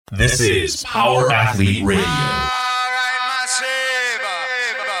This is Power Athlete Radio.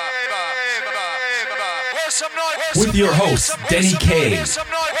 With your hosts, Denny K,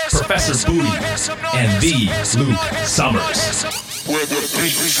 Professor Booty, and the Luke Summers.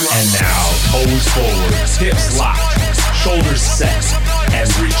 And now, toes forward, hips locked, shoulders set, and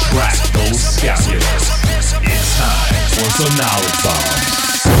retract those scapulars. It's time for some knowledge bombs.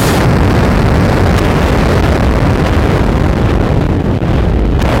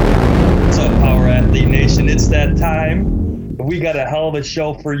 What's up, Power Athlete Nation? It's that time. We got a hell of a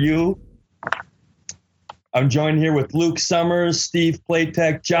show for you. I'm joined here with Luke Summers, Steve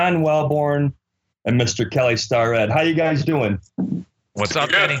Platek, John Wellborn, and Mr. Kelly Starrett. How you guys doing? What's up,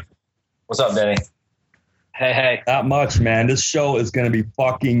 Denny? What's up, Denny? Hey. Not much, man. This show is going to be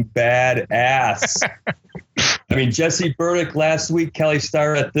fucking badass. I mean, Jesse Burdick last week, Kelly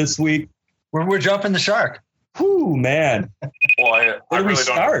Starrett this week. We're jumping the shark. Whew, man. Well, Where do we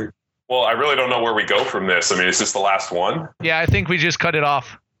start? Well, I really don't know where we go from this. I mean, is this the last one? Yeah, I think we just cut it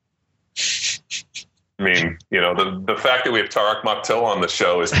off. I mean, you know, the fact that we have Tarek Maktil on the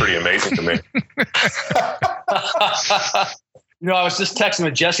show is pretty amazing to me. You know, I was just texting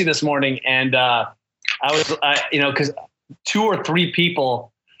with Jesse this morning, and because 2 or 3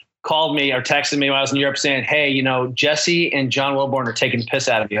 people called me or texted me when I was in Europe saying, hey, you know, Jesse and John Wellborn are taking the piss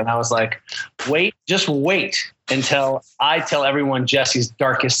out of you. And I was like, just wait until I tell everyone Jesse's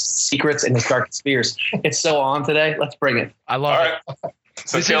darkest secrets and his darkest fears. It's so on today. Let's bring it. I love it. Right.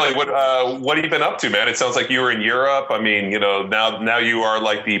 So Kelly, what have you been up to, man? It sounds like you were in Europe. I mean, you know, now you are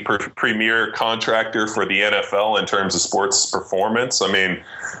like the premier contractor for the NFL in terms of sports performance. I mean,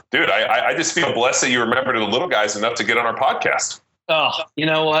 dude, I just feel blessed that you remembered the little guys enough to get on our podcast. Oh, you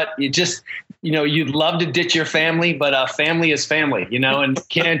know what? You'd love to ditch your family, but family is family, you know, and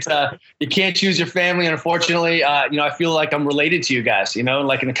you can't choose your family. And unfortunately, I feel like I'm related to you guys, you know,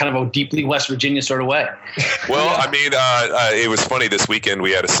 like in a kind of a deeply West Virginia sort of way. Well, I mean, it was funny this weekend.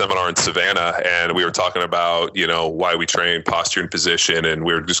 We had a seminar in Savannah and we were talking about, you know, why we train posture and position. And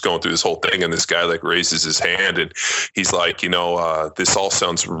we were just going through this whole thing. And this guy like raises his hand and he's like, you know, this all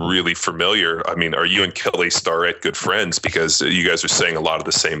sounds really familiar. I mean, are you and Kelly Starrett good friends? Because you guys are saying a lot of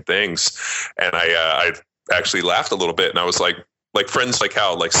the same things. And I actually laughed a little bit and I was like friends like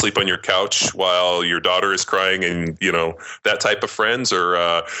how, like sleep on your couch while your daughter is crying and, you know, that type of friends or,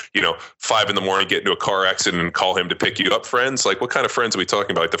 5 a.m, get into a car accident and call him to pick you up friends. Like what kind of friends are we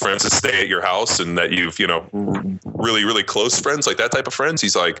talking about? Like the friends that stay at your house and that you've, you know, really, really close friends, like that type of friends.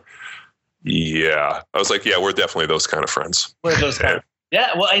 He's like, yeah. I was like, yeah, we're definitely those kind of friends. We're those kind of,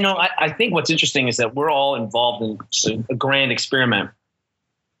 yeah. Well, you know, I think what's interesting is that we're all involved in a grand experiment.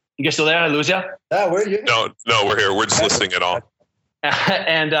 You guys still there? I lose you? Yeah, where are you? No, we're here. We're just listening at all.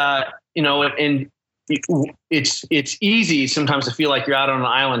 And it's easy sometimes to feel like you're out on an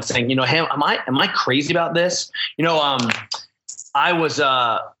island saying, you know, hey, am I crazy about this? You know, I was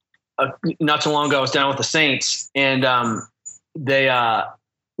not so long ago I was down with the Saints, and they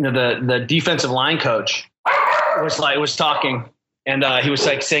the defensive line coach was talking, and he was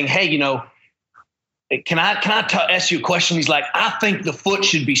like saying, hey, you know, can I ask you a question? He's like, I think the foot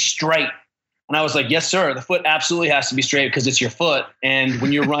should be straight. And I was like, yes, sir. The foot absolutely has to be straight because it's your foot. And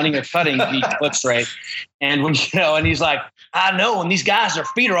when you're running or cutting, you need your foot straight. And and he's like, I know. And these guys, their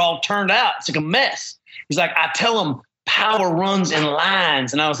feet are all turned out. It's like a mess. He's like, I tell them power runs in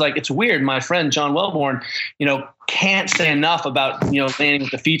lines. And I was like, it's weird. My friend, John Wellborn, you know, can't say enough about, you know, landing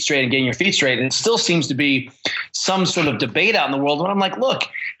with the feet straight and getting your feet straight. And it still seems to be some sort of debate out in the world. And I'm like, look,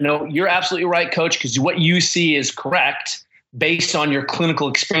 you know, you're absolutely right, coach, because what you see is correct based on your clinical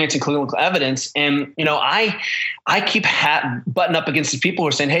experience and clinical evidence. And, you know, I keep butting up against these people who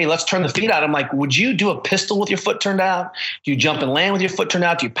are saying, hey, let's turn the feet out. I'm like, would you do a pistol with your foot turned out? Do you jump and land with your foot turned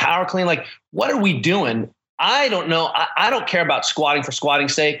out? Do you power clean? Like, what are we doing? I don't know. I don't care about squatting for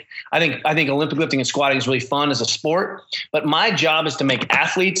squatting's sake. I think Olympic lifting and squatting is really fun as a sport, but my job is to make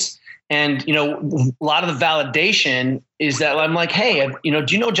athletes. And, you know, a lot of the validation is that I'm like, hey, you know,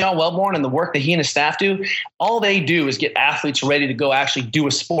 do you know John Wellborn and the work that he and his staff do? All they do is get athletes ready to go actually do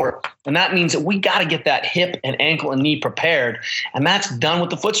a sport. And that means that we got to get that hip and ankle and knee prepared. And that's done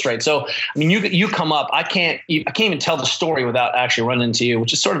with the foot straight. So, I mean, you come up, I can't even tell the story without actually running into you,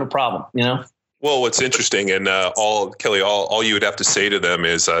 which is sort of a problem, you know? Well, what's interesting, and all you would have to say to them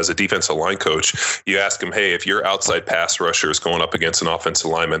is, as a defensive line coach, you ask them, hey, if your outside pass rusher is going up against an offensive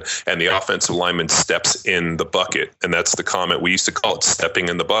lineman and the offensive lineman steps in the bucket, and that's the comment, we used to call it stepping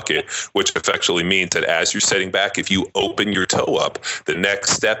in the bucket, which effectively means that as you're setting back, if you open your toe up, the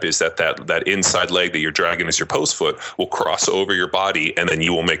next step is that inside leg that you're dragging as your post foot will cross over your body, and then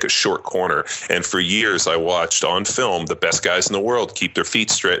you will make a short corner. And for years, I watched on film the best guys in the world keep their feet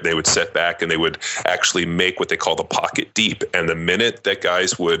straight. They would set back and they would actually make what they call the pocket deep. And the minute that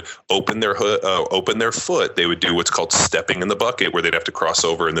guys would open their foot, they would do what's called stepping in the bucket, where they'd have to cross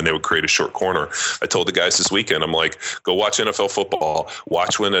over and then they would create a short corner. I told the guys this weekend, I'm like, go watch NFL football.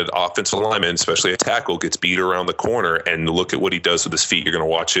 Watch when an offensive lineman, especially a tackle, gets beat around the corner and look at what he does with his feet. You're going to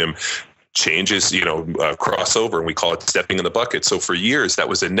watch him changes, crossover, and we call it stepping in the bucket. So for years, that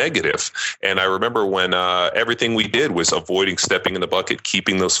was a negative. And I remember when everything we did was avoiding stepping in the bucket,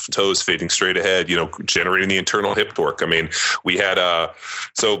 keeping those toes fading straight ahead, generating the internal hip torque. I mean, we had,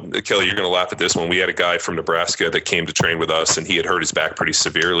 so Kelly, you're going to laugh at this one. We had a guy from Nebraska that came to train with us, and he had hurt his back pretty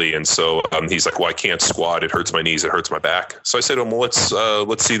severely. And so he's like, well, I can't squat. It hurts my knees. It hurts my back. So I said to him, well,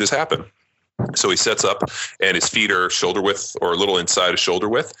 let's see this happen. So he sets up and his feet are shoulder width or a little inside of shoulder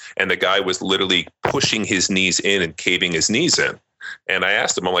width. And the guy was literally pushing his knees in and caving his knees in. And I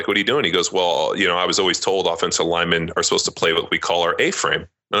asked him, I'm like, what are you doing? He goes, well, I was always told offensive linemen are supposed to play what we call our A-frame.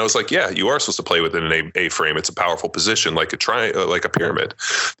 And I was like, yeah, you are supposed to play within an A-frame. It's a powerful position, like a pyramid.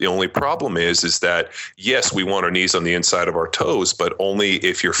 The only problem is that, yes, we want our knees on the inside of our toes, but only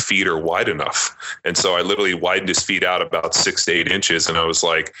if your feet are wide enough. And so I literally widened his feet out about 6 to 8 inches. And I was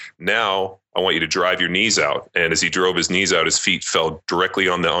like, now I want you to drive your knees out. And as he drove his knees out, his feet fell directly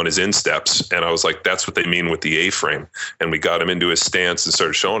on his insteps. And I was like, that's what they mean with the A-frame. And we got him into his stance and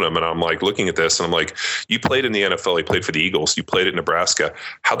started showing him. And I'm like, looking at this, and I'm like, you played in the NFL. You played for the Eagles. You played at Nebraska.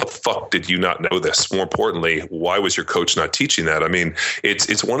 How the fuck did you not know this? More importantly, why was your coach not teaching that? I mean,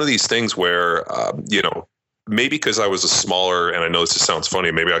 it's one of these things where, maybe because I was a smaller, and I know this sounds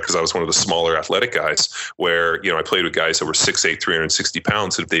funny, maybe because I was one of the smaller athletic guys where, I played with guys that were 6'8", 360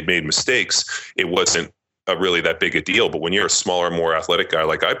 pounds. And if they made mistakes, it wasn't really that big a deal. But when you're a smaller, more athletic guy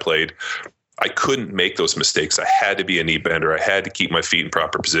like I played, I couldn't make those mistakes. I had to be a knee bender. I had to keep my feet in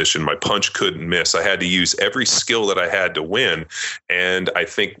proper position. My punch couldn't miss. I had to use every skill that I had to win. And I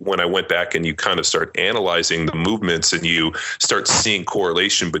think when I went back and you kind of start analyzing the movements and you start seeing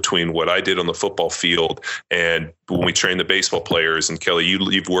correlation between what I did on the football field and when we train the baseball players, and Kelly,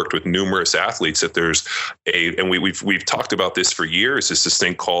 you've worked with numerous athletes, that there's and we've talked about this for years, is this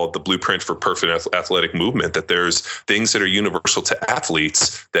thing called the blueprint for perfect athletic movement, that there's things that are universal to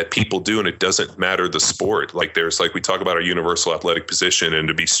athletes that people do, and it doesn't matter the sport. Like we talk about our universal athletic position and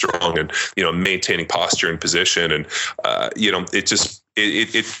to be strong and, maintaining posture and position. And, it just,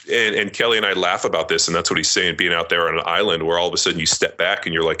 and Kelly and I laugh about this, and that's what he's saying, being out there on an island where all of a sudden you step back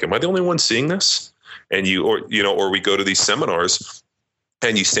and you're like, am I the only one seeing this? And or we go to these seminars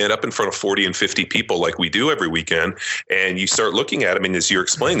and you stand up in front of 40 and 50 people like we do every weekend, and you start looking at them. And as you're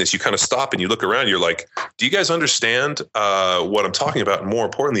explaining this, you kind of stop and you look around. You're like, do you guys understand what I'm talking about? And more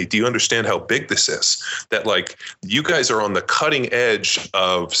importantly, do you understand how big this is? That you guys are on the cutting edge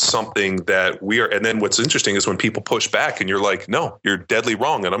of something that we are. And then what's interesting is when people push back and you're like, no, you're deadly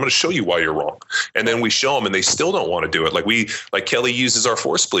wrong. And I'm going to show you why you're wrong. And then we show them and they still don't want to do it. Like Kelly uses our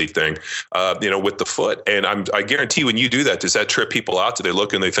force bleed thing, with the foot. And I guarantee when you do that, does that trip people out? Do they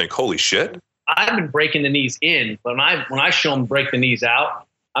look and they think, holy shit? I've been breaking the knees in, but when I show them break the knees out,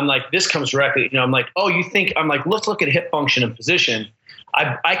 I'm like, this comes directly, I'm like, oh, you think, I'm like, let's look at hip function and position.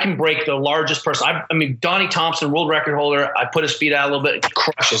 I can break the largest person. I mean, Donnie Thompson, world record holder, I put his feet out a little bit,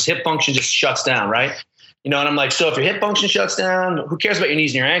 crushes. Hip function just shuts down, right? And I'm like, so if your hip function shuts down, who cares about your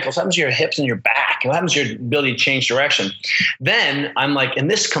knees and your ankles? What happens to your hips and your back? What happens to your ability to change direction? Then I'm like, and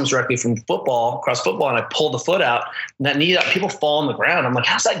this comes directly from football, cross football, and I pull the foot out, and that knee up, people fall on the ground. I'm like,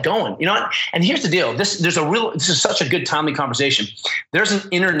 how's that going? And here's the deal. This is such a good timely conversation. There's an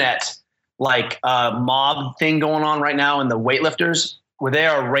internet mob thing going on right now in the weightlifters, where they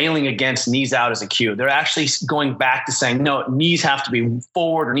are railing against knees out as a cue. They're actually going back to saying, no, knees have to be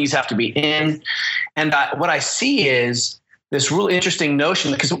forward or knees have to be in. And what I see is this really interesting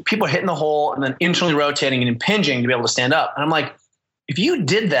notion, because people are hitting the hole and then internally rotating and impinging to be able to stand up. And I'm like, if you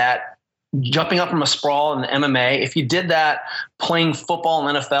did that, jumping up from a sprawl in the MMA, if you did that playing football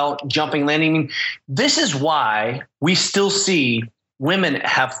in the NFL, jumping, landing, this is why we still see women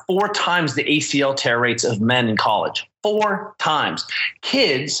have 4 times the ACL tear rates of men in college. 4 times.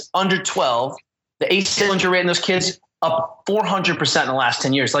 Kids under 12, the ACL injury rate in those kids up 400% in the last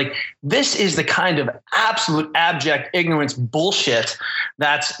 10 years. Like, this is the kind of absolute abject ignorance bullshit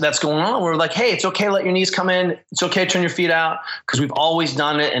that's going on. We're like, hey, it's okay to let your knees come in. It's okay to turn your feet out because we've always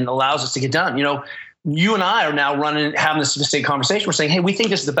done it and it allows us to get done. You know, you and I are now having this sophisticated conversation. We're saying, hey, we think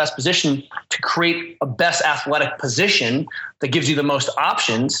this is the best position to create a best athletic position that gives you the most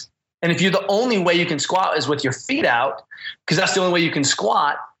options. And if you're the only way you can squat is with your feet out, because that's the only way you can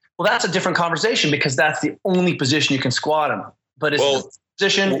squat, well, that's a different conversation because that's the only position you can squat in. But is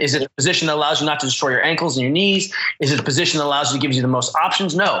it a position that allows you not to destroy your ankles and your knees? Is it a position that allows you to give you the most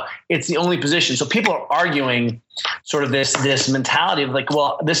options? No, it's the only position. So people are arguing sort of this mentality of like,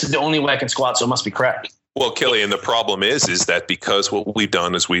 well, this is the only way I can squat, so it must be correct. Well, Kelly, and the problem is that because what we've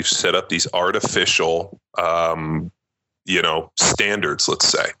done is we've set up these artificial, standards, let's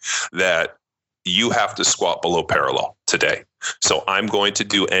say, that you have to squat below parallel today. So I'm going to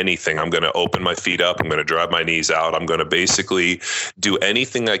do anything. I'm going to open my feet up. I'm going to drive my knees out. I'm going to basically do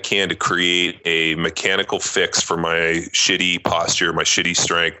anything I can to create a mechanical fix for my shitty posture, my shitty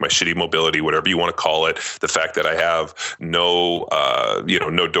strength, my shitty mobility, whatever you want to call it. The fact that I have no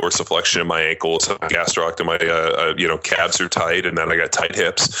dorsiflexion in my ankles, gastroc, my calves are tight, and then I got tight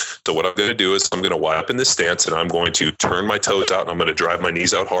hips. So what I'm going to do is I'm going to wipe in this stance, and I'm going to turn my toes out, and I'm going to drive my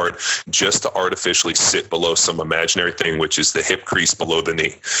knees out hard just to artificially sit below some imaginary thing, which is the hip crease below the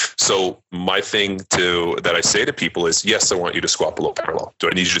knee. So my thing that I say to people is, yes, I want you to squat below parallel. Do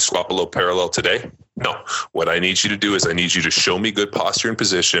I need you to squat below parallel today? No. What I need you to do is I need you to show me good posture and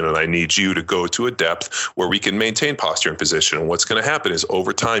position, and I need you to go to a depth where we can maintain posture and position. And what's going to happen is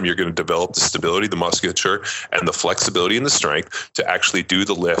over time, you're going to develop the stability, the musculature, and the flexibility and the strength to actually do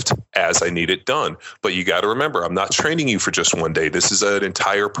the lift as I need it done. But you got to remember, I'm not training you for just one day. This is an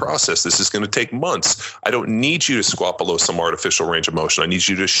entire process. This is going to take months. I don't need you to squat below some artificial range of motion. I need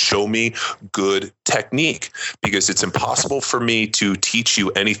you to show me good technique, because it's impossible for me to teach you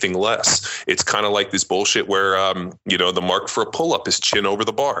anything less. It's kind of like this bullshit where, the mark for a pull-up is chin over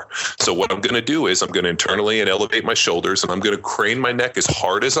the bar. So what I'm going to do is I'm going to internally and elevate my shoulders, and I'm going to crane my neck as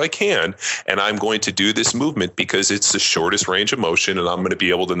hard as I can. And I'm going to do this movement because it's the shortest range of motion, and I'm going to be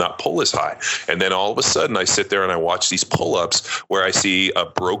able to not pull as high. And then all of a sudden I sit there and I watch these pull-ups where I see a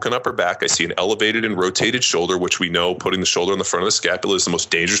broken upper back. I see an elevated and rotated shoulder, which we know putting the shoulder on the front of the scapula is the most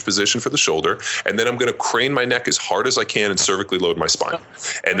dangerous position for the shoulder. And then I'm going to crane my neck as hard as I can and cervically load my spine.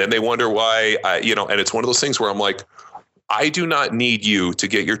 And then they wonder why, and it's one of those things where I'm like, I do not need you to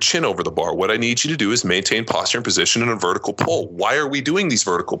get your chin over the bar. What I need you to do is maintain posture and position in a vertical pull. Why are we doing these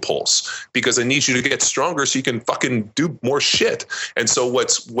vertical pulls? Because I need you to get stronger so you can fucking do more shit. And so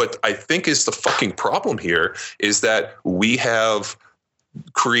what I think is the fucking problem here is that we have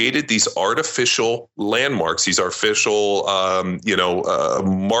created these artificial landmarks, these artificial,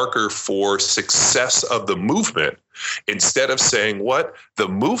 marker for success of the movement, instead of saying what the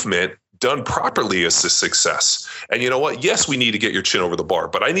movement done properly is a success. And you know what? Yes, we need to get your chin over the bar,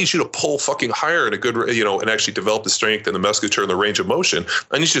 but I need you to pull fucking higher in a good, and actually develop the strength and the musculature and the range of motion.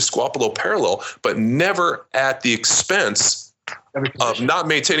 I need you to squat below parallel, but never at the expense of not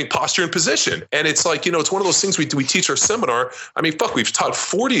maintaining posture and position. And it's like, it's one of those things we teach our seminar. I mean, we've taught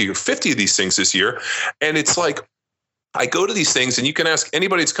 40 or 50 of these things this year. And it's like, I go to these things, and you can ask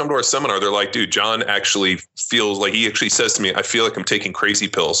anybody that's come to our seminar. They're like, dude, John actually feels like, he actually says to me, I feel like I'm taking crazy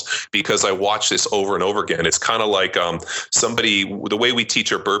pills because I watch this over and over again. It's kind of like the way we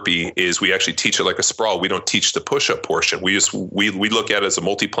teach our burpee is we actually teach it like a sprawl. We don't teach the push-up portion. We look at it as a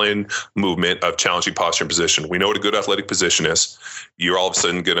multi-plane movement of challenging posture and position. We know what a good athletic position is. You're all of a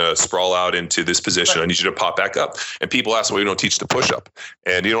sudden going to sprawl out into this position. Right. I need you to pop back up. And people ask, well, we don't teach the push-up.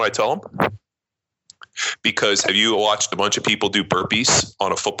 And you know what I tell them? Because have you watched a bunch of people do burpees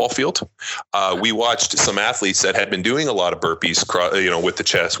on a football field? We watched some athletes that had been doing a lot of burpees, with the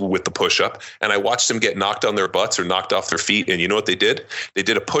chest, with the push-up, and I watched them get knocked on their butts or knocked off their feet. And you know what they did? They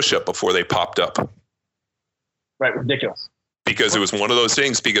did a push-up before they popped up. Right, ridiculous. Because it was one of those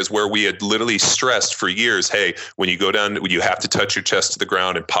things, because where we had literally stressed for years, hey, when you go down, you have to touch your chest to the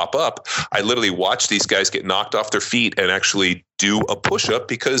ground and pop up. I literally watched these guys get knocked off their feet and actually do a push-up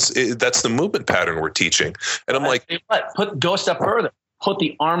because that's the movement pattern we're teaching. And I'm like, go a step further. Put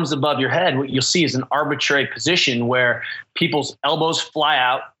the arms above your head. What you'll see is an arbitrary position where people's elbows fly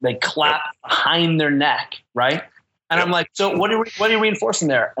out, they clap behind their neck, right? And I'm like, so what are you reinforcing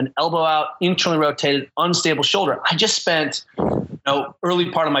there? An elbow out, internally rotated, unstable shoulder. I just spent,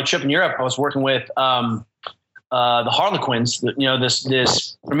 early part of my trip in Europe, I was working with the Harlequins,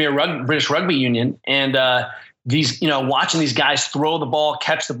 this premier British rugby union, and these, watching these guys throw the ball,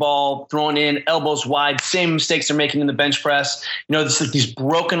 catch the ball, throwing in elbows wide, same mistakes they're making in the bench press, these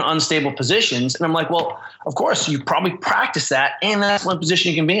broken, unstable positions. And I'm like, well, of course you probably practice that, and that's one position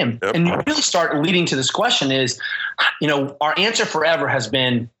you can be in. Yep. And you really start leading to this question is, our answer forever has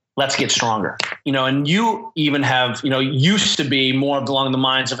been, let's get stronger, and you even have, used to be more along the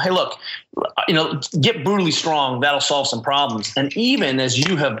lines of, hey, look, get brutally strong. That'll solve some problems. And even as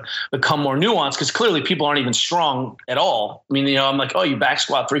you have become more nuanced, because clearly people aren't even strong at all. I mean, I'm like, oh, you back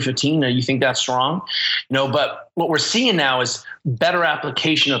squat 315. You think that's strong? But what we're seeing now is better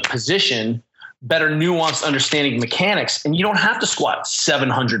application of position, better nuanced understanding of mechanics. And you don't have to squat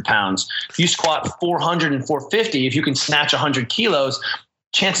 700 pounds. If you squat 400 and 450, if you can snatch 100 kilos,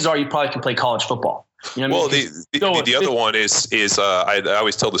 chances are you probably can play college football. Well, the other one is I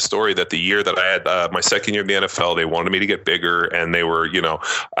always tell the story that the year that I had my second year in the NFL, they wanted me to get bigger, and they were,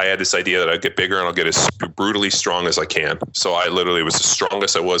 I had this idea that I'd get bigger and I'll get as brutally strong as I can. So I literally was the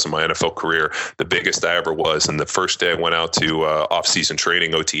strongest I was in my NFL career, the biggest I ever was. And the first day I went out to off-season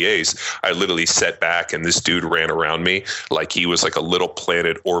training, OTAs, I literally sat back and this dude ran around me like he was like a little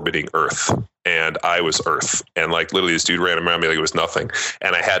planet orbiting Earth. And I was Earth. And like literally this dude ran around me like it was nothing.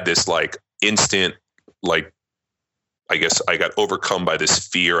 And I had this like instant, like, I guess I got overcome by this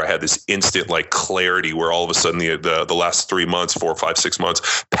fear. I had this instant like clarity where all of a sudden the last 3 months, 4, 5, 6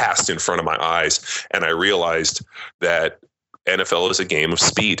 months passed in front of my eyes. And I realized that NFL is a game of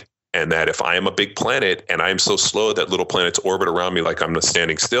speed. And that if I am a big planet and I'm so slow that little planets orbit around me like I'm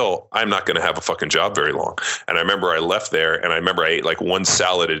standing still, I'm not going to have a fucking job very long. And I remember I left there, and I remember I ate like one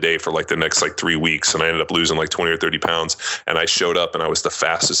salad a day for like the next like 3 weeks, and I ended up losing like 20 or 30 pounds. And I showed up and I was the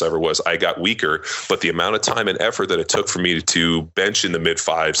fastest I ever was. I got weaker, but the amount of time and effort that it took for me to bench in the mid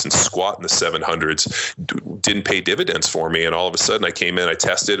fives and squat in the 700s didn't pay dividends for me. And all of a sudden I came in, I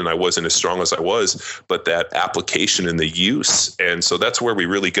tested, and I wasn't as strong as I was, but that application and the use. And so that's where we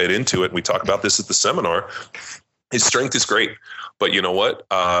really get into it. We talk about this at the seminar. His strength is great, but you know what?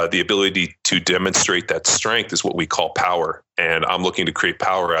 The ability to demonstrate that strength is what we call power. And I'm looking to create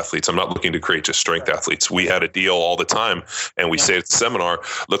power athletes. I'm not looking to create just strength athletes. We had a deal all the time. And we say at the seminar,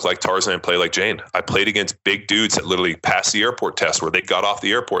 look like Tarzan, play like Jane. I played against big dudes that literally passed the airport test where they got off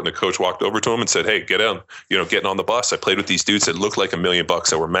the airport and the coach walked over to them and said, hey, get in, getting on the bus. I played with these dudes that looked like $1 million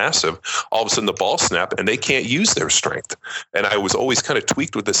that were massive. All of a sudden the ball snapped and they can't use their strength. And I was always kind of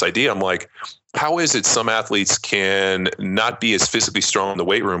tweaked with this idea. I'm like, how is it some athletes can not be as physically strong in the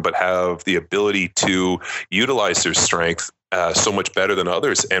weight room, but have the ability to utilize their strength so much better than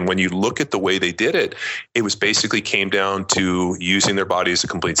others? And when you look at the way they did it, it was basically came down to using their body as a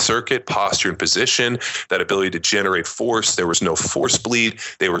complete circuit, posture and position, that ability to generate force. There was no force bleed.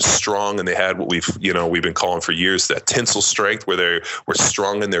 They were strong, and they had what we've been calling for years, that tensile strength, where they were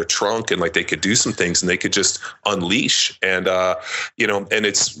strong in their trunk and like they could do some things and they could just unleash. And, and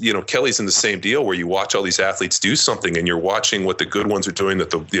it's, Kelly's in the same deal where you watch all these athletes do something and you're watching what the good ones are doing,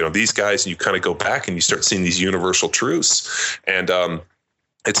 that these guys, and you kind of go back and you start seeing these universal truths. And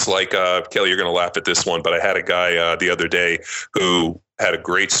it's like, Kelly, you're going to laugh at this one, but I had a guy the other day who had a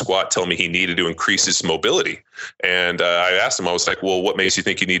great squat tell me he needed to increase his mobility. And I asked him, I was like, well, what makes you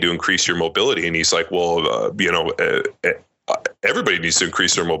think you need to increase your mobility? And he's like, well, everybody needs to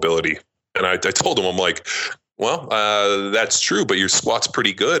increase their mobility. And I told him, I'm like, well, that's true, but your squat's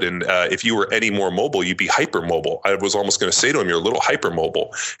pretty good. And if you were any more mobile, you'd be hypermobile. I was almost going to say to him, you're a little hypermobile.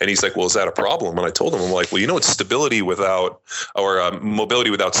 And he's like, well, is that a problem? And I told him, I'm like, well, it's stability without, or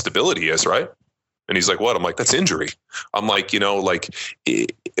mobility without stability is, right? And he's like, what? I'm like, that's injury. I'm like,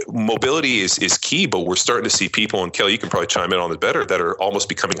 mobility is key, but we're starting to see people, and Kelly, you can probably chime in on it better, that are almost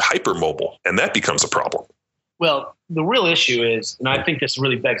becoming hypermobile. And that becomes a problem. Well, the real issue is, and I think this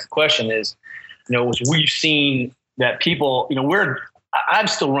really begs the question is, we've seen that people, I'm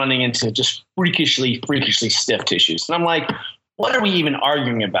still running into just freakishly stiff tissues. And I'm like, what are we even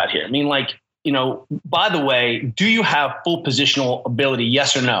arguing about here? I mean, like, by the way, do you have full positional ability?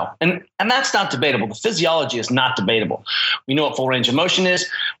 Yes or no? And that's not debatable. The physiology is not debatable. We know what full range of motion is.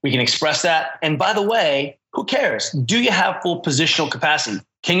 We can express that. And by the way, who cares? Do you have full positional capacity?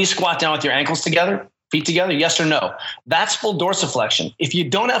 Can you squat down with your ankles together? Feet together, yes or no? That's full dorsiflexion. If you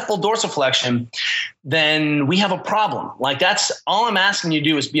don't have full dorsiflexion, then we have a problem. Like, that's all I'm asking you to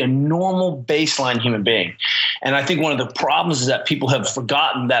do is be a normal baseline human being. And I think one of the problems is that people have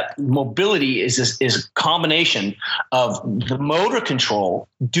forgotten that mobility is a combination of the motor control.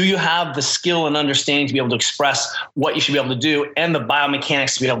 Do you have the skill and understanding to be able to express what you should be able to do, and the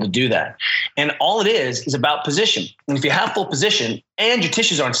biomechanics to be able to do that? And all it is about position. And if you have full position and your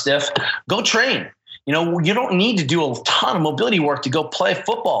tissues aren't stiff, go train. You know, you don't need to do a ton of mobility work to go play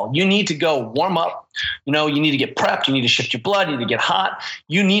football. You need to go warm up. You know, you need to get prepped. You need to shift your blood. You need to get hot.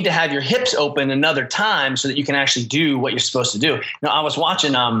 You need to have your hips open another time so that you can actually do what you're supposed to do. Now, I was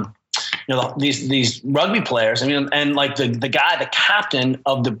watching, these rugby players. I mean, and like the guy, the captain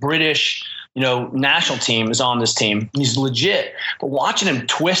of the British, national team is on this team. He's legit. But watching him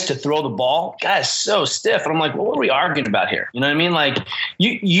twist to throw the ball, guy is so stiff. And I'm like, well, what are we arguing about here? You know what I mean? Like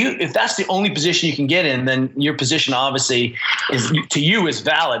you if that's the only position you can get in, then your position obviously is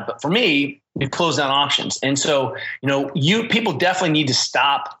valid. But for me, we close down options. And so, people definitely need to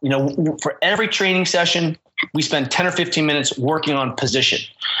stop, for every training session, we spend 10 or 15 minutes working on position.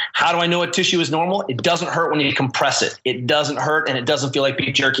 How do I know a tissue is normal? It doesn't hurt when you compress it. It doesn't hurt and it doesn't feel like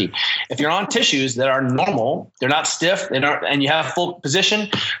beef jerky. If you're on tissues that are normal, they're not stiff, and you have full position,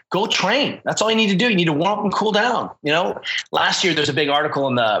 go train. That's all you need to do. You need to warm up and cool down. Last year there's a big article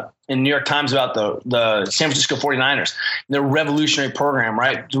in New York Times about the San Francisco 49ers, their revolutionary program,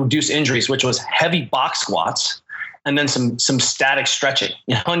 right, to reduce injuries, which was heavy box squats and then some static stretching.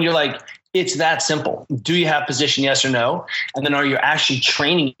 And you're like, it's that simple. Do you have position? Yes or no? And then are you actually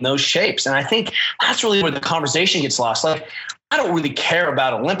training in those shapes? And I think that's really where the conversation gets lost. Like, I don't really care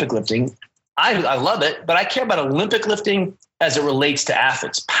about Olympic lifting. I love it, but I care about Olympic lifting as it relates to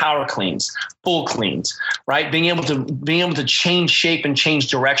athletes, power cleans, full cleans, right? Being able to change shape and change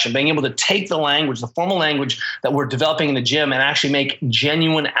direction, being able to take the language, the formal language that we're developing in the gym and actually make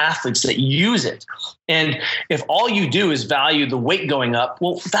genuine athletes that use it. And if all you do is value the weight going up,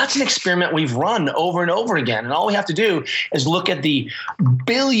 well, that's an experiment we've run over and over again. And all we have to do is look at the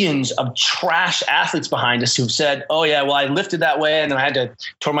billions of trash athletes behind us who've said, oh yeah, well, I lifted that way and then I had to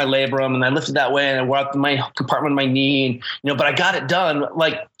tore my labrum and I lifted that way and I wore out my compartment of my knee, and, but I got it done.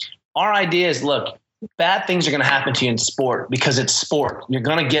 Like, our idea is, look, bad things are going to happen to you in sport because it's sport. You're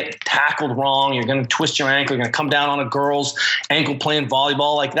going to get tackled wrong. You're going to twist your ankle. You're going to come down on a girl's ankle playing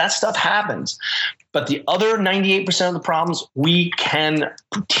volleyball. Like, that stuff happens. But the other 98% of the problems we can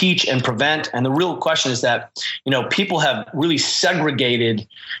teach and prevent. And the real question is that, people have really segregated,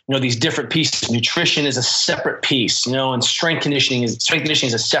 these different pieces. Nutrition is a separate piece, and strength conditioning is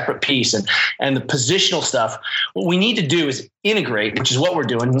a separate piece. And the positional stuff, what we need to do is integrate, which is what we're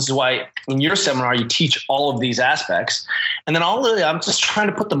doing. This is why in your seminar, you teach all of these aspects. And then I'm just trying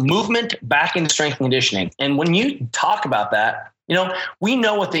to put the movement back into strength and conditioning. And when you talk about that, we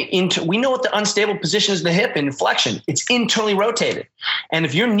know what the unstable position is in the hip in flexion. It's internally rotated. And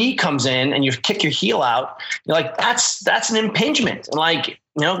if your knee comes in and you kick your heel out, you're like, that's an impingement. And like,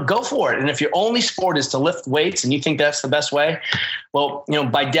 go for it. And if your only sport is to lift weights and you think that's the best way, well,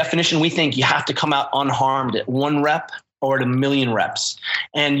 by definition, we think you have to come out unharmed at 1 rep or at 1,000,000 reps.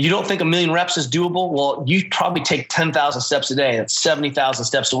 And you don't think 1,000,000 reps is doable? Well, you probably take 10,000 steps a day. That's 70,000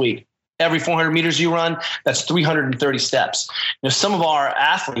 steps a week. Every 400 meters you run, that's 330 steps. Some of our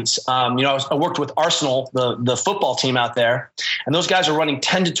athletes, I worked with Arsenal, the football team out there, and those guys are running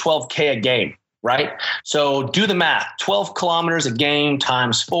 10 to 12K a game, right? So do the math, 12 kilometers a game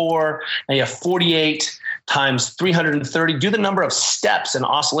times 4, and you have 48 times 330. Do the number of steps and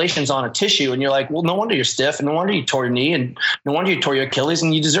oscillations on a tissue, and you're like, well, no wonder you're stiff, and no wonder you tore your knee, and no wonder you tore your Achilles,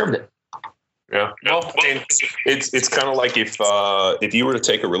 and you deserved it. Yeah. Well, I mean, it's kind of like if you were to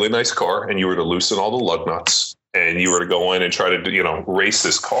take a really nice car and you were to loosen all the lug nuts and you were to go in and try to, race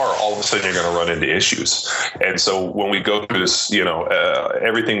this car, all of a sudden you're going to run into issues. And so when we go through this,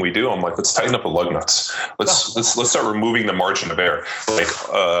 everything we do, I'm like, let's tighten up the lug nuts. Let's start removing the margin of error. Like,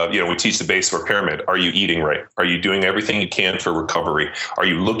 we teach the base of our pyramid. Are you eating right? Are you doing everything you can for recovery? Are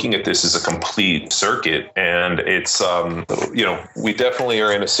you looking at this as a complete circuit? And it's, we definitely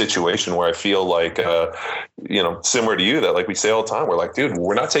are in a situation where I feel like, similar to you, that like we say all the time, we're like, dude,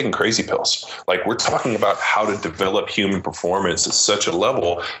 we're not taking crazy pills. Like, we're talking about how to develop human performance at such a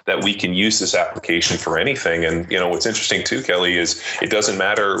level that we can use this application for anything. And, what's interesting too, Kelly, is it doesn't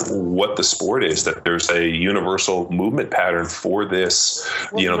matter what the sport is, that there's a universal movement pattern for this,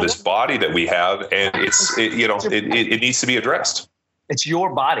 this body that we have. And it needs to be addressed. It's your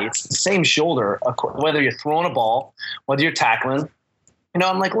body. It's the same shoulder, whether you're throwing a ball, whether you're tackling.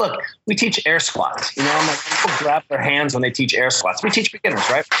 I'm like, look, we teach air squats. I'm like, people grab their hands when they teach air squats. We teach beginners,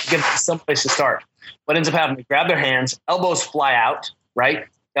 right? We give them some place to start. What ends up happening, they grab their hands, elbows fly out, right?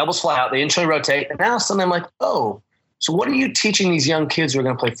 Elbows fly out, they internally rotate. And now suddenly I'm like, oh, so what are you teaching these young kids who are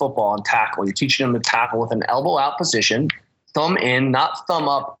going to play football and tackle? You're teaching them to tackle with an elbow out position, thumb in, not thumb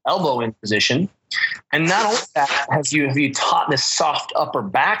up, elbow in position. And not only that, have you taught this soft upper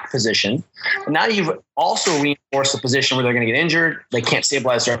back position, but now you've also reinforced the position where they're going to get injured. They can't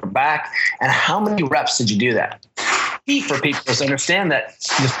stabilize their upper back. And how many reps did you do that? key for people is to understand that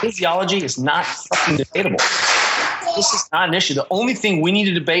the physiology is not fucking debatable. This is not an issue. The only thing we need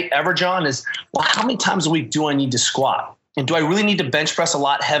to debate ever, John, is, well, how many times a week do I need to squat? And do I really need to bench press a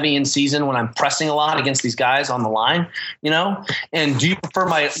lot heavy in season when I'm pressing a lot against these guys on the line? And do you prefer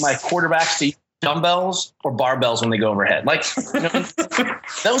my quarterbacks to use dumbbells or barbells when they go overhead?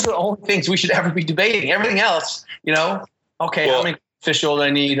 Those are the only things we should ever be debating. Everything else, okay, how many official do I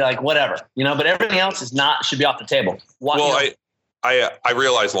need? Whatever, but everything else should be off the table. I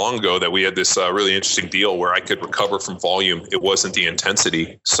realized long ago that we had this really interesting deal where I could recover from volume. It wasn't the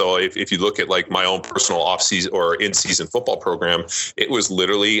intensity. So if you look at like my own personal off-season or in-season football program, it was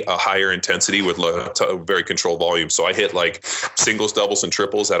literally a higher intensity with very controlled volume. So I hit like singles, doubles, and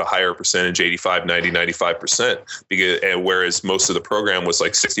triples at a higher percentage, 85, 90, 95%. And whereas most of the program was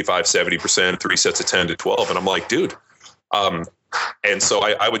like 65, 70%, 3 sets of 10 to 12. And I'm like, dude, and so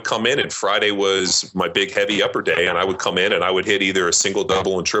I would come in, and Friday was my big heavy upper day, and I would come in and I would hit either a single,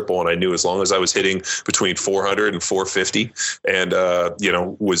 double, and triple. And I knew as long as I was hitting between 400 and 450 and,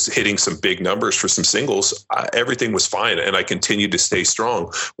 was hitting some big numbers for some singles, everything was fine. And I continued to stay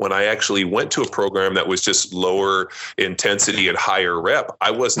strong. When I actually went to a program that was just lower intensity and higher rep,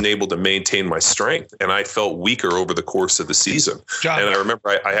 I wasn't able to maintain my strength, and I felt weaker over the course of the season. John, and I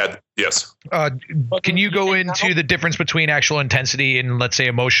remember I had, yes. Can you go into the difference between actual intensity and, let's say,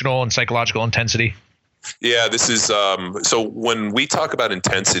 emotional and psychological intensity? Yeah, this is so when we talk about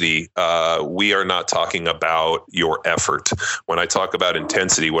intensity, we are not talking about your effort. When I talk about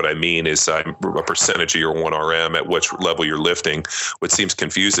intensity, what I mean is a percentage of your 1RM at which level you're lifting. What seems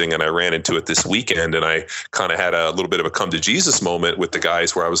confusing, and I ran into it this weekend, and I kind of had a little bit of a come to Jesus moment with the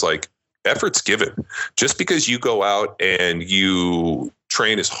guys where I was like, effort's given. Just because you go out and you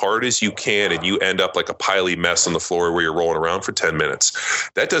train as hard as you can and you end up like a piley mess on the floor where you're rolling around for 10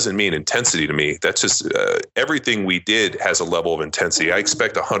 minutes, that doesn't mean intensity to me. That's just everything we did has a level of intensity. I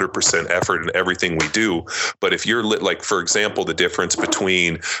expect 100% effort in everything we do. But if you're like, for example, the difference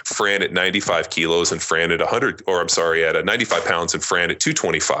between Fran at 95 kilos and Fran at at 95 pounds and Fran at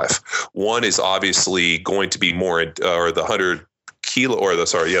 225, one is obviously going to be more, or the 100 kilo, the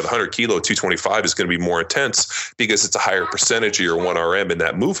 100 kilo 225 is going to be more intense because it's a higher percentage of your 1RM in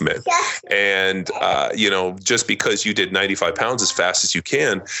that movement. And, just because you did 95 pounds as fast as you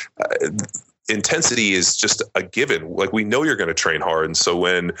can, intensity is just a given. Like, we know you're going to train hard. And so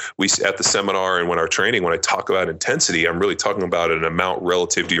when we at the seminar and when I talk about intensity, I'm really talking about an amount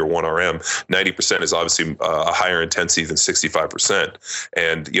relative to your 1RM. 90% is obviously a higher intensity than 65%.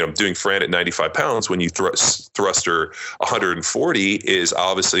 And, doing Fran at 95 pounds when you thruster 140 is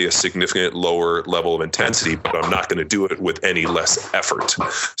obviously a significant lower level of intensity, but I'm not going to do it with any less effort.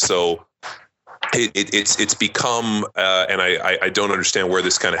 So it's become, and I don't understand where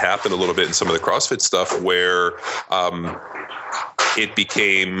this kind of happened a little bit in some of the CrossFit stuff, where it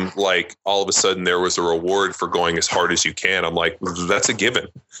became like all of a sudden there was a reward for going as hard as you can. I'm like, that's a given.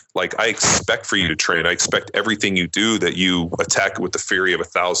 Like, I expect for you to train. I expect everything you do, that you attack it with the fury of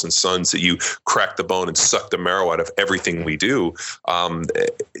 1,000 suns, that you crack the bone and suck the marrow out of everything we do.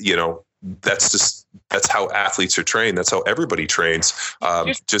 That's how athletes are trained. That's how everybody trains.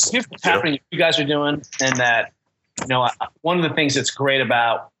 Here's what's happening, you guys are doing, and that, one of the things that's great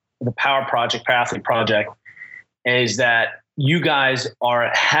about the Power Athlete Project is that you guys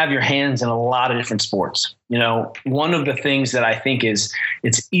have your hands in a lot of different sports. One of the things that I think is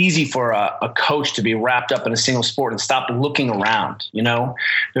it's easy for a coach to be wrapped up in a single sport and stop looking around.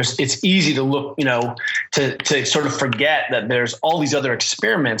 It's easy to look, to sort of forget that there's all these other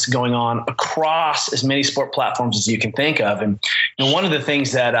experiments going on across as many sport platforms as you can think of. And one of the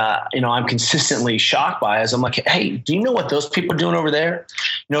things that I'm consistently shocked by is I'm like, hey, do you know what those people are doing over there?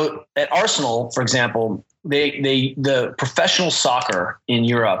 At Arsenal, for example, the professional soccer in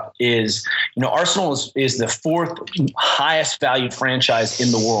Europe is, Arsenal is the fourth highest valued franchise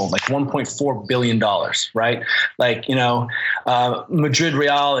in the world, like $1.4 billion, right? Like, Madrid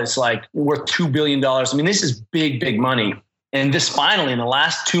Real is like worth $2 billion. I mean, this is big, big money. And this finally, in the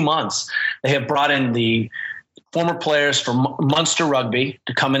last 2 months, they have brought in the former players from Munster Rugby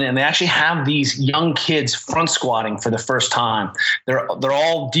to come in, and they actually have these young kids front squatting for the first time. They're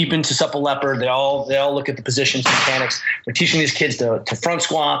all deep into supple leopard. They all look at the positions, mechanics. They're teaching these kids to front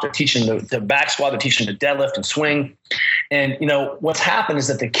squat. They're teaching the back squat. They're teaching to deadlift and swing. And what's happened is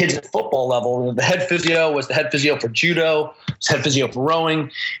that the kids at football level, the head physio was the head physio for judo, was head physio for rowing,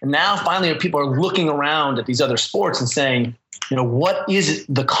 and now finally people are looking around at these other sports and saying, what is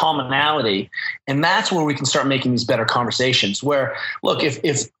the commonality? And that's where we can start making these better conversations where, look,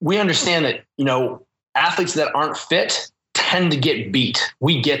 if we understand that, athletes that aren't fit tend to get beat.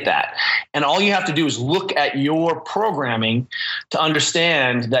 We get that. And all you have to do is look at your programming to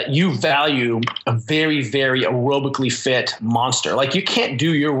understand that you value a very, very aerobically fit monster. Like you can't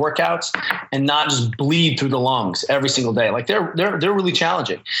do your workouts and not just bleed through the lungs every single day. Like they're really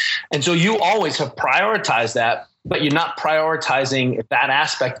challenging. And so you always have prioritized that, but you're not prioritizing that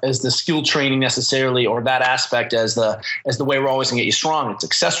aspect as the skill training necessarily, or that aspect as the way we're always gonna get you strong. It's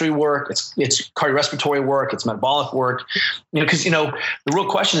accessory work, it's cardiorespiratory work, it's metabolic work. Because the real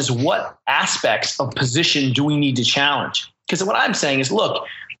question is, what aspects of position do we need to challenge? Because what I'm saying is, look,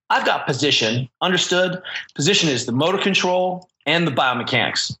 I've got position, understood. Position is the motor control and the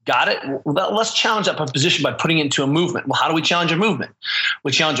biomechanics. Got it? Well, let's challenge that position by putting it into a movement. Well, how do we challenge a movement?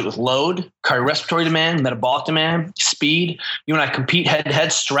 We challenge it with load, cardiorespiratory demand, metabolic demand, speed. You and I compete head to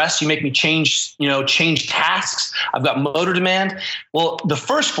head. Stress. You make me change tasks. I've got motor demand. Well, the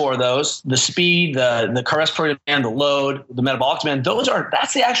first four of those, the speed, the cardiorespiratory demand, the load, the metabolic demand,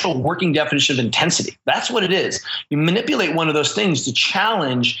 that's the actual working definition of intensity. That's what it is. You manipulate one of those things to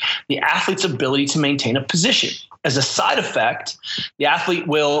challenge the athlete's ability to maintain a position. As a side effect, the athlete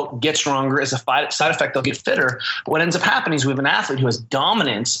will get stronger. As a side effect, they'll get fitter. But what ends up happening is we have an athlete who has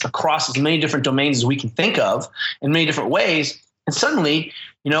dominance across as many different domains as we can think of in many different ways. And suddenly,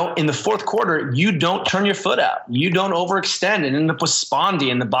 in the fourth quarter, you don't turn your foot out. You don't overextend and end up with spondy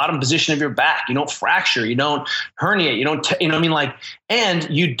in the bottom position of your back. You don't fracture. You don't herniate. You don't, and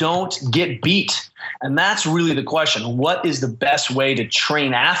you don't get beat. And that's really the question. What is the best way to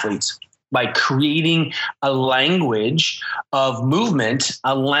train athletes? By creating a language of movement,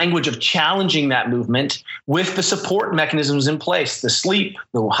 a language of challenging that movement with the support mechanisms in place, the sleep,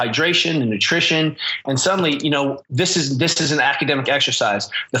 the hydration, the nutrition. And suddenly, this is an academic exercise.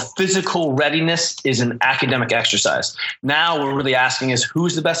 The physical readiness is an academic exercise. Now we're really asking is,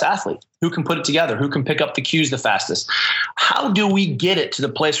 who's the best athlete? Who can put it together? Who can pick up the cues the fastest? How do we get it to the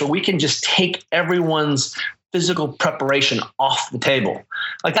place where we can just take everyone's physical preparation off the table?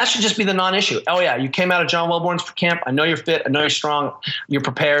 Like that should just be the non-issue. Oh yeah, you came out of John Welborn's camp. I know you're fit. I know you're strong. You're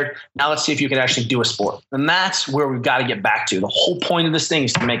prepared. Now let's see if you can actually do a sport. And that's where we've got to get back to. The whole point of this thing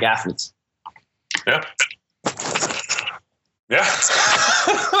is to make athletes. Yeah. Yeah.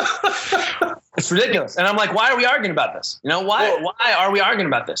 It's ridiculous. And I'm like, why are we arguing about this? Why are we arguing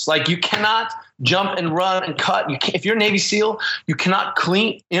about this? Like you cannot jump and run and cut. If you're a Navy SEAL, you cannot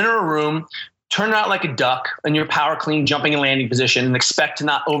enter a room, turn out like a duck in your power clean jumping and landing position and expect to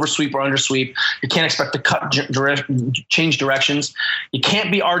not oversweep or undersweep. You can't expect to cut, change directions. You can't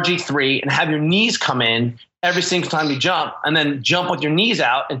be RG3 and have your knees come in every single time you jump and then jump with your knees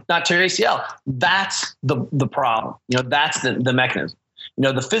out and not tear your ACL. That's the problem. That's the mechanism.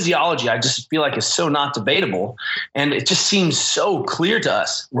 The physiology, I just feel like is so not debatable. And it just seems so clear to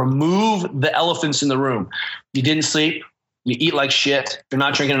us. Remove the elephants in the room. You didn't sleep. You eat like shit. You're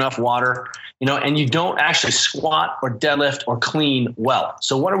not drinking enough water, and you don't actually squat or deadlift or clean well.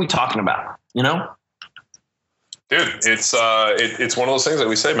 So what are we talking about? Dude, it's one of those things that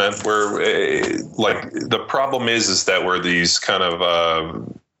we say, man, where the problem is that we're these kind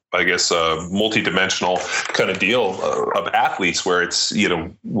of, multi-dimensional kind of deal of athletes where it's,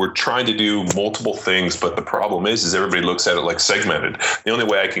 we're trying to do multiple things, but the problem is everybody looks at it like segmented. The only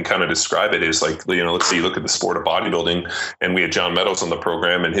way I can kind of describe it is like, let's say you look at the sport of bodybuilding, and we had John Meadows on the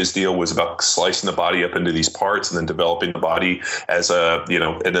program, and his deal was about slicing the body up into these parts and then developing the body as and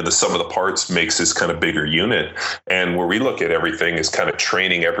then the sum of the parts makes this kind of bigger unit. And where we look at everything is kind of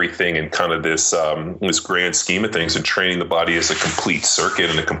training everything in kind of this grand scheme of things and training the body as a complete circuit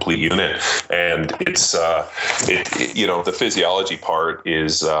and a complete unit. And it's the physiology part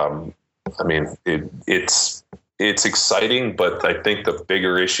is it's exciting, but I think the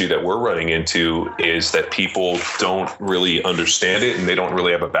bigger issue that we're running into is that people don't really understand it and they don't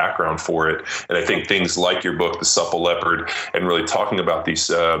really have a background for it. And I think things like your book, The Supple Leopard, and really talking about these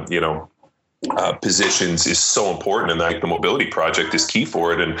positions is so important, and like the Mobility Project is key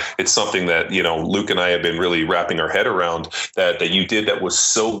for it. And it's something that Luke and I have been really wrapping our head around that you did that was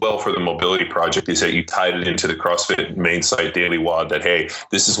so well for the Mobility Project, is that you tied it into the CrossFit main site Daily WOD, that hey,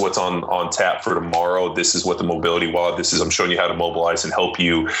 this is what's on tap for tomorrow, this is what the Mobility WOD, I'm showing you how to mobilize and help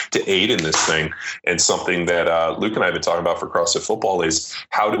you to aid in this thing. And something that Luke and I have been talking about for CrossFit Football is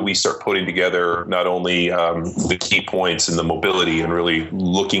how do we start putting together not only the key points in the mobility and really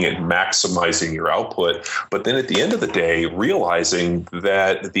looking at maximizing your output, but then at the end of the day, realizing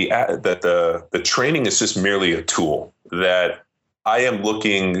that the training is just merely a tool, that I am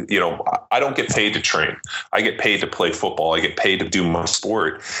looking, I don't get paid to train. I get paid to play football. I get paid to do my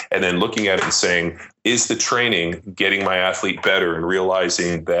sport. And then looking at it and saying, is the training getting my athlete better, and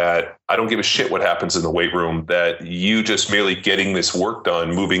realizing that I don't give a shit what happens in the weight room, that you just merely getting this work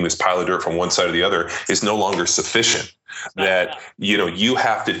done, moving this pile of dirt from one side to the other is no longer sufficient, that, you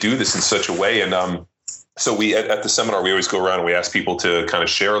have to do this in such a way. And, so we, at the seminar, we always go around and we ask people to kind of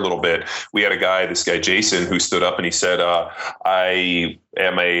share a little bit. We had this guy, Jason, who stood up and he said, I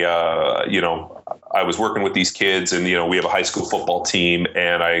am I was working with these kids, and, we have a high school football team,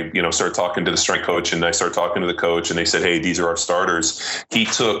 and I, started talking to the strength coach, and I started talking to the coach, and they said, hey, these are our starters. He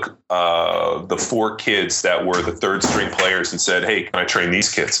took the 4 kids that were the third string players and said, hey, can I train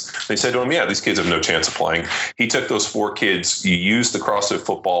these kids? They said to him, yeah, these kids have no chance of playing. He took those 4 kids, he used the CrossFit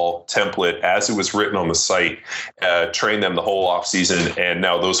football template as it was written on the site, trained them the whole off season. And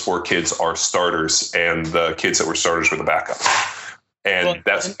now those 4 kids are starters, and the kids that were starters were the backups. And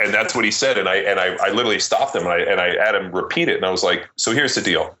that's what he said. And I literally stopped him and I had him repeat it. And I was like, so here's the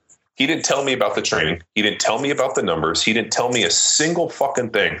deal. He didn't tell me about the training. He didn't tell me about the numbers. He didn't tell me a single fucking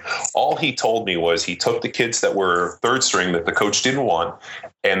thing. All he told me was he took the kids that were third string that the coach didn't want,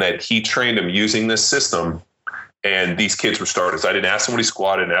 and that he trained them using this system. And these kids were starters. I didn't ask him what he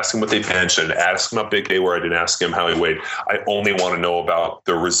squatted, I didn't ask him what they benched, I didn't ask him how big they were, I didn't ask him how he weighed. I only want to know about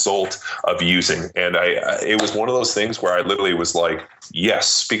the result of using. And it was one of those things where I literally was like,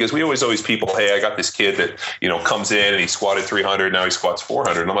 yes, because we always people, hey, I got this kid that, comes in and he squatted 300, now he squats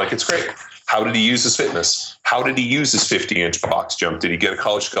 400. And I'm like, it's great. How did he use his fitness? How did he use his 50-inch box jump? Did he get a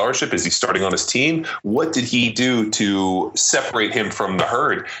college scholarship? Is he starting on his team? What did he do to separate him from the